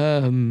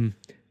 Do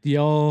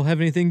y'all have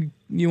anything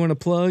you want to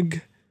plug?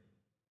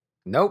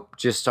 Nope.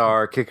 Just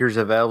our Kickers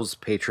of Elves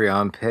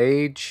Patreon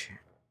page.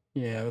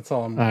 Yeah, that's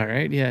all. All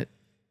right. Yeah.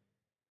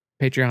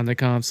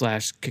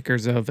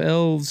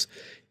 patreon.com/kickersofElves.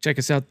 Check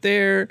us out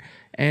there.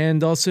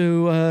 And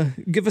also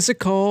give us a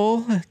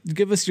call.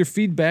 Give us your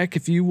feedback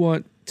if you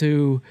want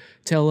to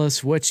tell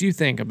us what you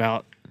think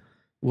about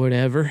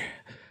whatever.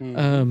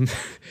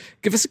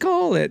 Give us a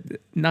call at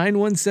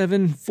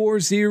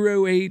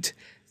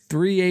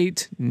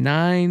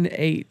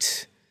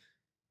 917-408-3898.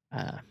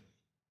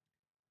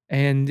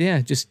 And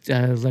yeah, just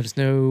let us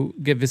know.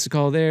 Give us a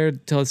call there.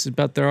 Tell us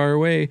about the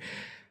ROA.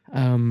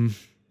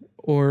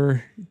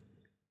 Or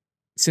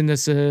send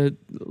us a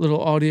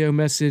little audio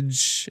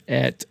message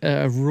at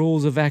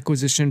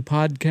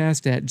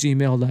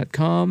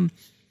rulesofacquisitionpodcast@gmail.com,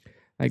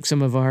 like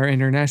some of our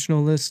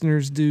international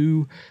listeners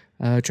do.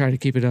 Try to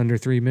keep it under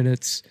 3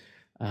 minutes.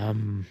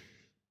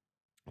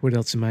 What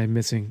else am I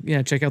missing?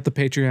 Yeah, check out the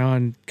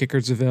Patreon,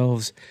 Kickers of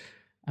Elves.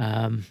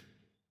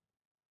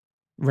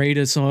 Rate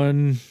us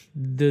on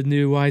the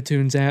new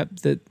iTunes app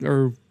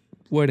or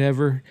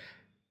whatever.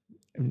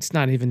 It's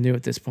not even new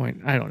at this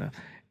point. I don't know.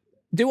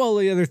 Do all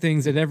the other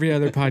things that every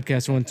other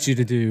podcast wants you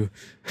to do.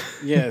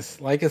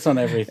 Yes, like us on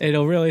everything.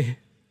 It'll really...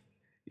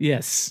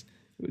 Yes.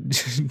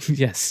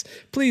 Yes.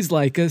 Please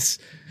like us.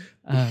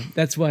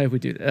 That's why we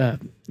do that.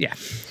 Yeah.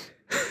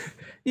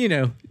 You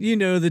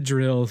know the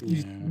drill.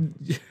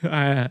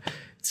 Yeah.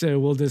 So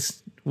we'll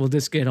just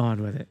get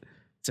on with it.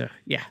 So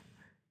yeah.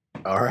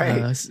 All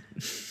right.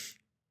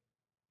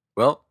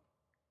 Well,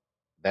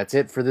 that's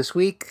it for this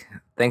week.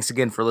 Thanks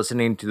again for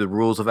listening to the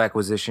Rules of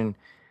Acquisition.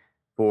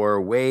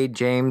 For Wade,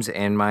 James,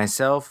 and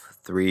myself,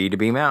 3 to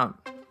beam out.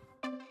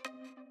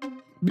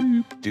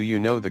 Do you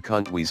know the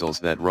cunt weasels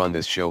that run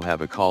this show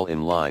have a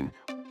call-in line,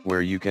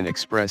 where you can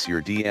express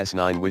your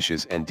DS9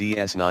 wishes and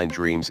DS9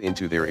 dreams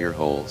into their ear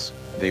holes?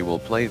 They will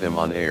play them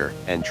on air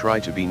and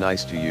try to be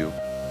nice to you,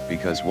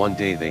 because one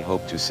day they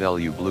hope to sell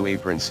you Blue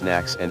Apron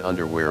snacks and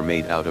underwear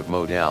made out of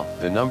modal.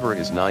 The number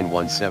is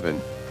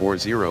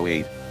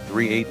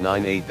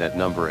 917-408-3898. That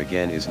number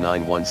again is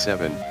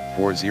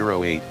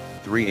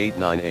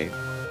 917-408-3898.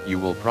 You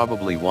will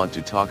probably want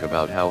to talk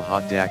about how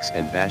hot Dax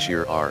and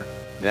Bashir are.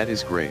 That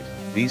is great.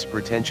 These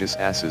pretentious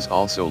asses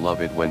also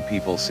love it when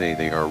people say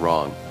they are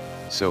wrong.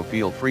 So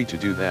feel free to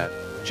do that.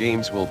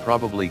 James will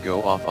probably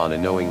go off on a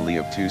knowingly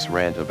obtuse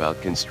rant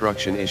about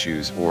construction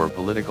issues or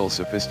political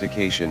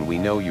sophistication. We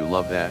know you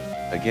love that.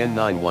 Again,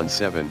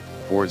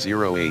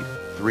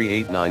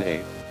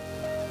 917-408-3898.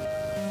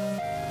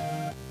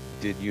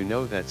 Did you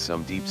know that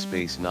some Deep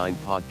Space Nine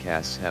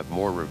podcasts have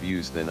more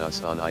reviews than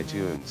us on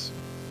iTunes?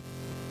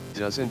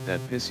 Doesn't that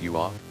piss you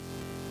off?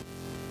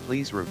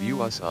 Please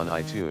review us on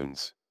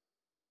iTunes.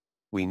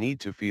 We need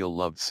to feel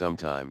loved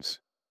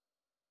sometimes.